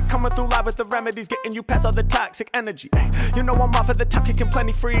 Hey, coming through live with the remedies, getting you past all the toxic energy. Ay, you know I'm off at the top, kicking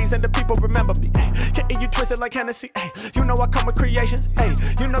plenty freeze, and the people remember me. Ay, getting you twisted like Hennessy. Ay, you know I come with creations. Ay,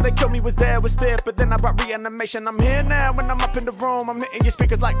 you know they killed me, was stiff, but then I brought reanimation. I'm here now when I'm up in the room, I'm hitting your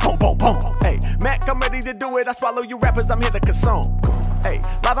speakers like boom, boom, boom. Hey, Mac, I'm ready to do it. I swallow you rappers, I'm here to consume. Hey,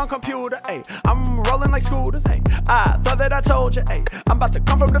 live on computer. Hey, I'm rolling like scooters. Hey, I thought that I told you. Hey, I'm about to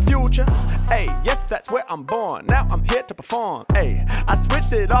come from the future. Hey, yes, that's where I'm born. Now I'm here to perform. Hey, I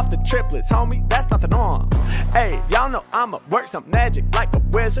switched it off the triplets, homie. That's nothing on. Hey, y'all know I'ma work some magic like a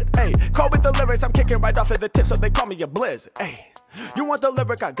wizard. Hey, cold with the lyrics, I'm kicking right off of the tip, so they call me a blizzard. Hey, you want the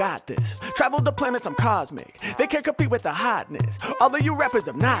lyric? I got this. Travel the planets, I'm cosmic. They can't compete with the hotness. All of you rappers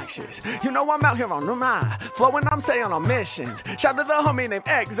obnoxious. You know I'm out here on the line, flowing, I'm saying on missions. Shout to the homie named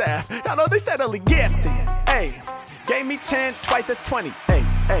Exaf. Y'all know they steadily gifted. Hey, gave me 10, twice that's 20. Hey,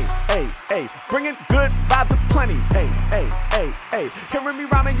 bringing good vibes aplenty. Hey, hearing me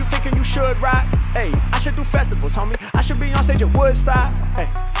rhyming, you thinking you should rock? Hey, I should do festivals, homie. I should be on stage at Woodstock. Hey,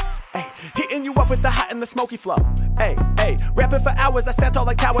 hitting you up with the hot and the smoky flow. Hey, rapping for hours, I stand tall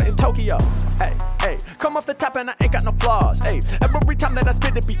like Tower in Tokyo. Hey, come off the top and I ain't got no flaws. Hey, every time that I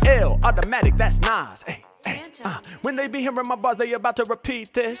spit it be ill, automatic, that's Nas. Hey, when they be hearing my bars, they about to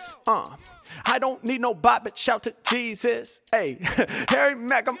repeat this. I don't need no bot, but shout to Jesus. Hey, Harry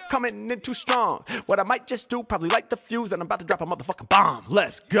Mack, I'm coming in too strong. What I might just do, probably light the fuse, and I'm about to drop a motherfucking bomb.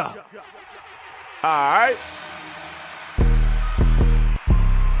 Let's go. All right.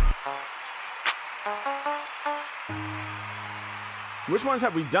 Which ones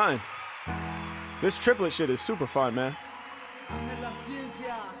have we done? This triplet shit is super fun, man.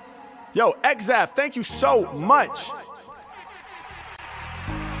 Yo, Exaf, thank you so much.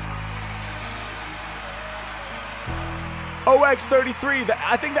 OX33,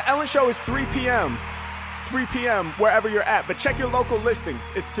 I think the Ellen Show is 3 p.m. 3 p.m. wherever you're at, but check your local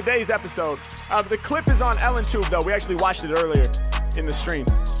listings. It's today's episode. The clip is on EllenTube, though. We actually watched it earlier in the stream.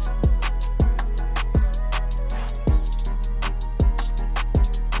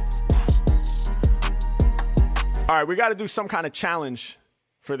 All right, we got to do some kind of challenge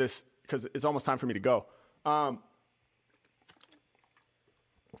for this because it's almost time for me to go. Let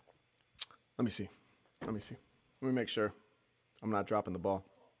me see. Let me make sure I'm not dropping the ball.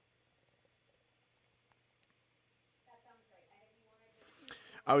 That sounds great.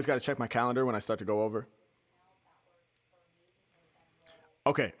 I always got to check my calendar when I start to go over.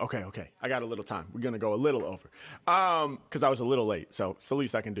 Okay. I got a little time. We're going to go a little over. Because I was a little late, so it's the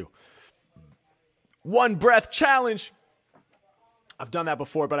least I can do. 1 breath challenge. I've done that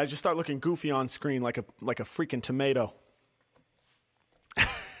before, but I just start looking goofy on screen like a freaking tomato.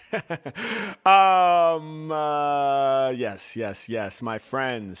 Yes, my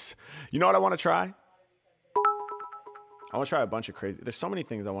friends. You know what I want to try? I want to try a bunch of crazy. There's so many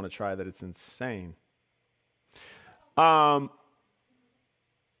things I want to try that it's insane.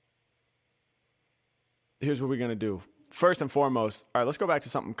 Here's what we're going to do. First and foremost, all right, let's go back to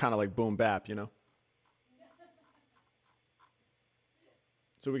something kind of like boom bap, you know?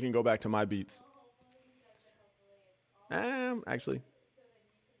 So we can go back to my beats. Actually.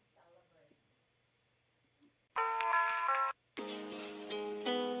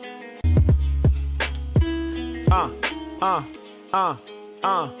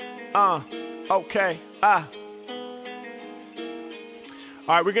 Okay. All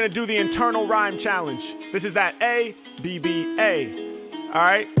right, we're going to do the internal rhyme challenge. This is that A, B, B, A. All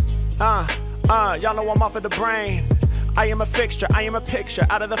right? Y'all know I'm off of the brain. I am a fixture, I am a picture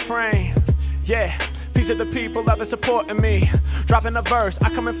out of the frame. Yeah, piece of the people that are supporting me. Dropping a verse, I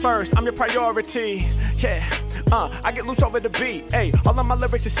come in first, I'm your priority. Yeah, I get loose over the beat. Hey, all of my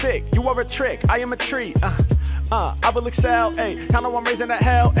lyrics are sick, you are a trick, I am a treat. I will excel, ayy. Y'all know I'm raising that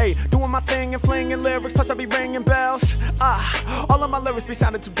hell, ayy. Doing my thing and flinging lyrics, plus I be ringing bells. All of my lyrics be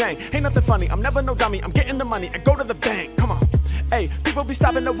sounding too dang. Ain't nothing funny, I'm never no dummy. I'm getting the money, I go to the bank. Come on, ayy. People be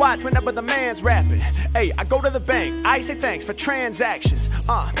stopping to watch whenever the man's rapping. Ayy, I go to the bank, I say thanks for transactions.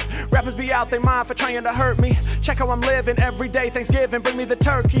 Rappers be out they mind for trying to hurt me. Check how I'm living every day. Thanksgiving, bring me the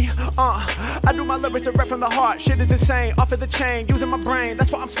turkey. I do my lyrics direct from the heart. Shit is insane, off of the chain, using my brain.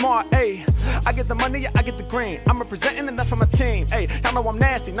 That's why I'm smart, ayy. I get the money, I get the green. I'm representing and that's for my team. Hey, y'all know I'm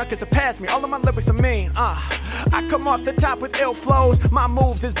nasty, nothing to pass me. All of my lyrics are mean. I come off the top with ill flows. My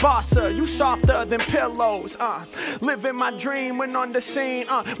moves is bossa, you softer than pillows. Living my dream when on the scene.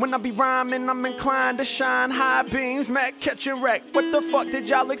 When I be rhyming, I'm inclined to shine high beams. Mac catching wreck. What the fuck did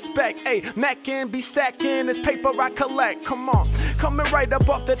y'all expect? Hey, Mac can be stacking this paper I collect. Come on, coming right up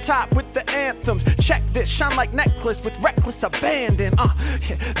off the top with the anthems. Check this, shine like necklace with reckless abandon.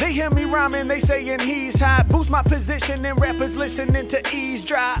 Yeah, they hear me rhyming, they saying he's hot. Boost my position and rappers listening to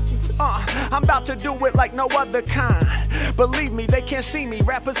eavesdrop. I'm about to do it like no other kind. Believe me, they can't see me,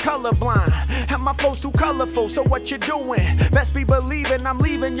 rappers colorblind. And my flow's too colorful, so what you doing? Best be believing I'm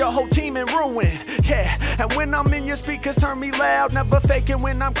leaving your whole team in ruin. Yeah, and when I'm in your speakers, turn me loud. Never faking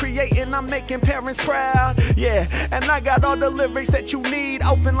when I'm creating, I'm making parents proud. Yeah, and I got all the lyrics that you need.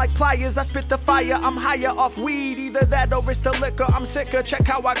 Open like pliers, I spit the fire. I'm higher off weed, either that or it's the liquor. I'm sicker, check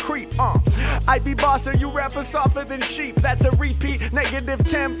how I creep. I be bossing, you rappers softer than sheep. That's a repeat, negative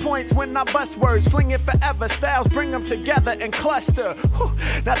 10 points when I bust words. Fling it forever, styles bring them together and cluster.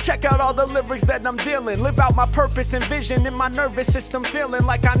 Now check out all the lyrics that I'm dealing. Live out my purpose and vision in my nervous system. Feeling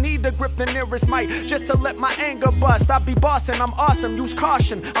like I need to grip the nearest mic just to let my anger bust. I be bossing, I'm awesome, use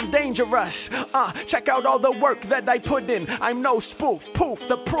caution, I'm dangerous. Check out all the work that I put in. I'm no spoof, poof,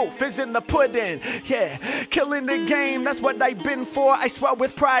 the proof is in the pudding. Yeah, killing the game, that's what I've been for. I swear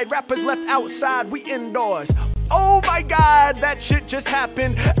with pride, rappers left outside, we indoors. Oh my God, that shit just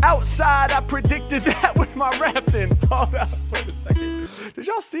happened. Outside, I predicted that with my rapping. Hold up, wait a second. Did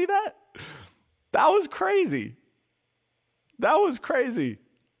y'all see that? That was crazy. That was crazy.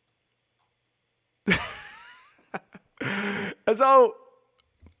 And so,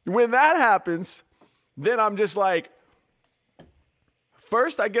 when that happens, then I'm just like,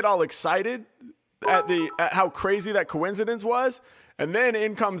 first I get all excited at how crazy that coincidence was. And then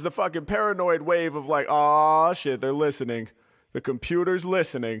in comes the fucking paranoid wave of like, oh shit, they're listening. The computer's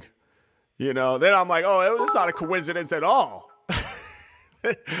listening. You know, then I'm like, oh, it's not a coincidence at all.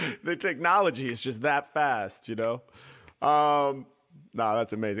 The technology is just that fast, you know? Nah,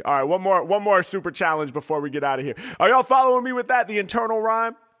 that's amazing. All right, one more super challenge before we get out of here. Are y'all following me with that? The internal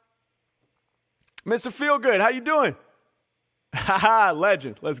rhyme? Mr. Feelgood, how you doing? Haha,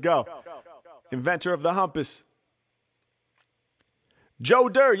 legend. Let's go. Inventor of the Humpus. Joe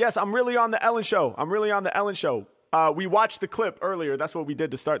Durr, yes, I'm really on the Ellen Show. We watched the clip earlier. That's what we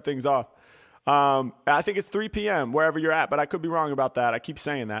did to start things off. I think it's 3 p.m. wherever you're at, but I could be wrong about that. I keep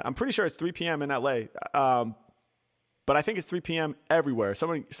saying that. I'm pretty sure it's 3 p.m. in LA. But I think it's 3 p.m. everywhere.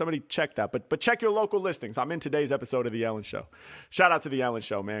 Somebody check that. But check your local listings. I'm in today's episode of The Ellen Show. Shout out to The Ellen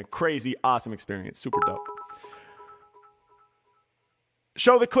Show, man. Crazy, awesome experience. Super dope.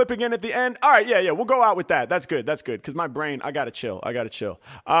 Show the clip again at the end. All right, yeah. We'll go out with that. That's good. Because my brain, I got to chill.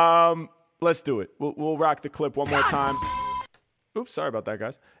 Let's do it. We'll rock the clip one more time. Oops, sorry about that,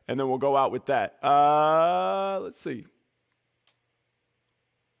 guys. And then we'll go out with that. Let's see.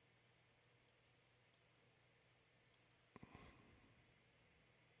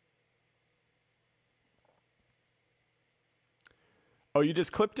 Oh, you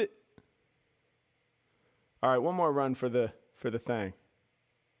just clipped it? All right, one more run for the thing.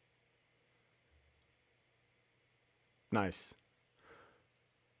 Nice.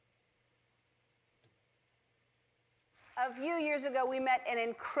 A few years ago, we met an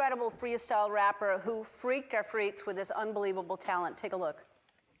incredible freestyle rapper who freaked our freaks with his unbelievable talent. Take a look.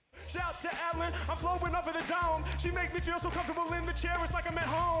 Shout to Ellen, I'm flowing over the dome. She make me feel so comfortable in the chair, it's like I'm at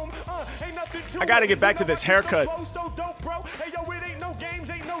home. Ain't nothing to I gotta get back to this haircut. So dope, bro. Hey yo, it ain't no games,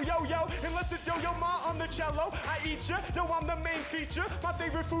 ain't no yo-yo. Unless it's yo-yo ma on the cello. I eat ya, yo, I'm the main feature. My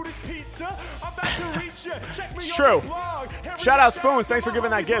favorite food is pizza. I'm about to reach ya. Check me it's on true. the blog. Shout out Spoons, thanks for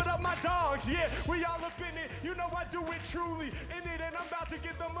giving that gift. My dogs, yeah, we all up in it. You know I do it truly. In it, and I'm about to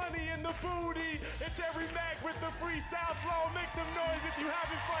get the money and the booty. It's Harry Mack with the freestyle flow. Make some noise if you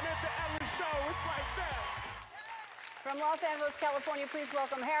having fun at the Ellen Show. It's like that. From Los Angeles, California, please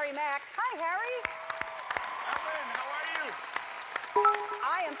welcome Harry Mack. Hi, Harry. Ellen, how are you?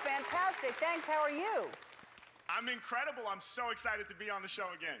 I am fantastic. Thanks. How are you? I'm incredible. I'm so excited to be on the show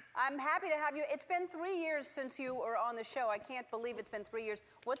again. I'm happy to have you. It's been 3 years since you were on the show. I can't believe it's been 3 years.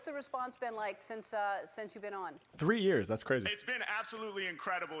 What's the response been like since you've been on? 3 years. That's crazy. It's been absolutely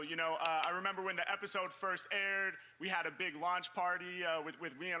incredible. You know, I remember when the episode first aired, we had a big launch party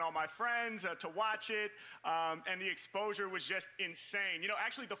with me and all my friends to watch it, and the exposure was just insane. You know,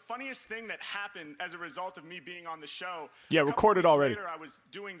 actually, the funniest thing that happened as a result of me being on the show. Yeah, recorded already. Later, I was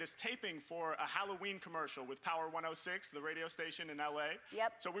doing this taping for a Halloween commercial with Power 106, the radio station in LA.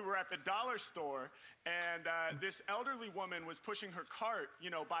 Yep. So we were at the dollar store, and this elderly woman was pushing her cart, you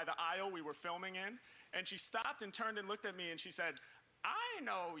know, by the aisle we were filming in, and she stopped and turned and looked at me and she said, "I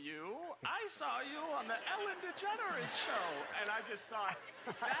know you. I saw you on the Ellen DeGeneres show." And I just thought,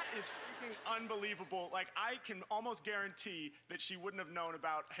 that is freaking unbelievable. Like, I can almost guarantee that she wouldn't have known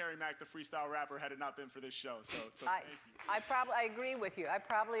about Harry Mack, the freestyle rapper, had it not been for this show. So thank you. I agree with you. I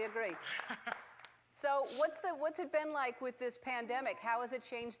probably agree. So what's it been like with this pandemic? How has it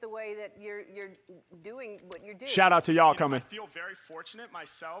changed the way that you're doing what you're doing? Shout out to y'all coming. I feel very fortunate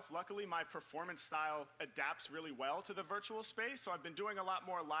myself. Luckily, my performance style adapts really well to the virtual space, so I've been doing a lot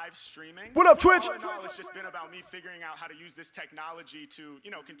more live streaming. What up, Twitch? All in all, it's just been about me figuring out how to use this technology to,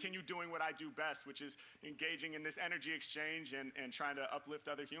 you know, continue doing what I do best, which is engaging in this energy exchange and trying to uplift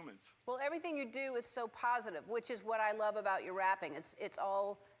other humans. Well, everything you do is so positive, which is what I love about your rapping. It's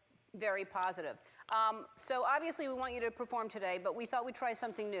all very positive. So obviously we want you to perform today, but we thought we'd try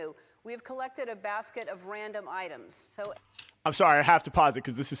something new. We have collected a basket of random items. So I'm sorry, I have to pause it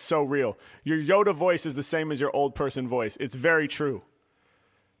because this is so real. Your Yoda voice is the same as your old person voice. It's very true.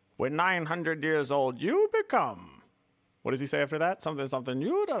 When 900 years old, you become. What does he say after that? Something,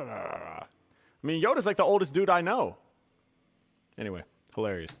 you. I mean, Yoda's like the oldest dude I know. Anyway,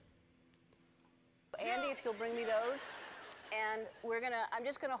 hilarious. Andy, if you'll bring me those. And I'm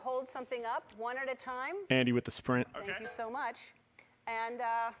just gonna hold something up one at a time. Andy with the sprint. Thank you so much. And,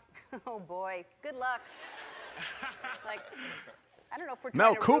 oh boy, good luck. Like, I don't know if we're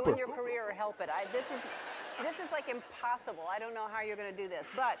trying to ruin your career or help it. This is like impossible. I don't know how you're gonna do this,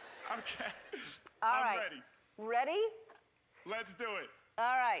 but. Okay. All right. I'm ready. Ready? Let's do it.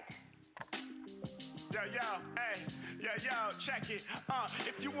 All right. Yo, hey, yo, check it.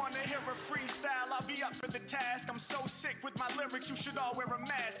 If you wanna hear a freestyle, I'll be up for the task. I'm so sick with my lyrics, you should all wear a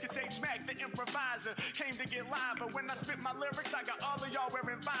mask. It's H Mack, the improviser, came to get live, but when I spit my lyrics, I got all of y'all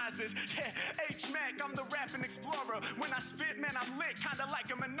wearing visors. Yeah, H Mack, I'm the rapping explorer. When I spit, man, I'm lit, kinda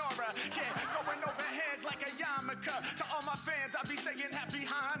like a menorah. Yeah, going over heads like a yarmulke. To all my fans, I be saying Happy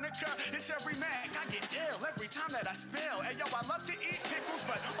Hanukkah. It's Harry Mack, I get ill every time that I spell. Hey, yo, I love to eat pickles,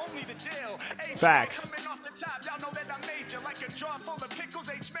 but only the dill. Facts. Coming off the top, y'all know that I'm major. Like a jar full of pickles,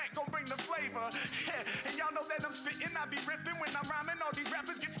 H-Mack gon' bring the flavor. Yeah, and y'all know that I'm spitting, I be ripping. When I'm rhyming, all these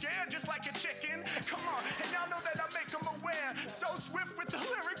rappers get scared just like a chicken. Come on, and y'all know that I make them aware. So swift with the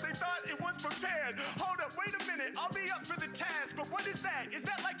lyrics, they thought it was prepared. Hold up, wait a minute, I'll be up for the task. But what is that? Is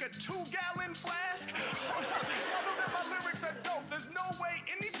that like a 2-gallon flask? Hold up, y'all know that my lyrics are dope. There's no way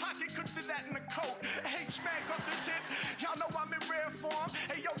any pocket could fit that in a coat. H-Mack off the tip, y'all know I'm in rare form.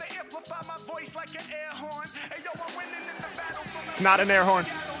 Hey, yo, they amplify my voice like an air horn. Hey, yo, I'm winning in the battle from it's not an air horn.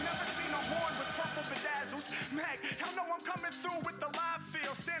 Never seen a horn with purple bedazzles. Mac, y'all know I'm coming through with the live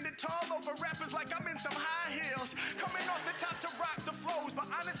feel. Standing tall over rappers like I'm in some high heels. Coming off the top to rock the flows. But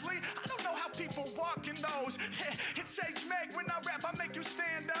honestly, I don't know how people walk in those. Yeah, it's H-Mack. When I rap, I make you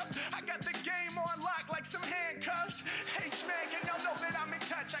stand up. I got the game on lock like some handcuffs. H-Mack, and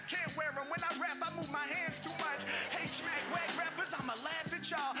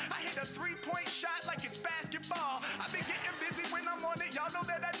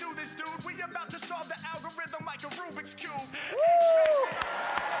Rubik's Cube.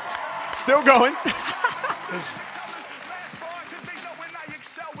 Still going.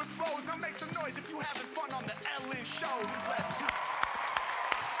 Now make some noise if you having fun on the Ellen Show.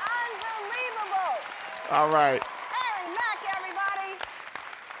 Unbelievable. All right. Harry Mack, everybody.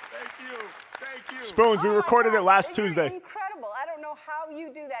 Thank you. Spoons, we recorded it last Tuesday. Incredible. I don't know how you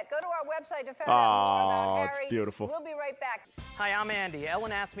do that. Go to our website to find out more about Harry. It's beautiful. We'll be right back. Hi, I'm Andy.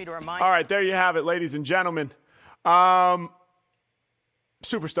 Ellen asked me to remind All right, there you have it, ladies and gentlemen.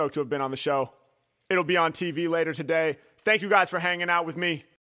 Super stoked to have been on the show. It'll be on TV later today. Thank you guys for hanging out with me.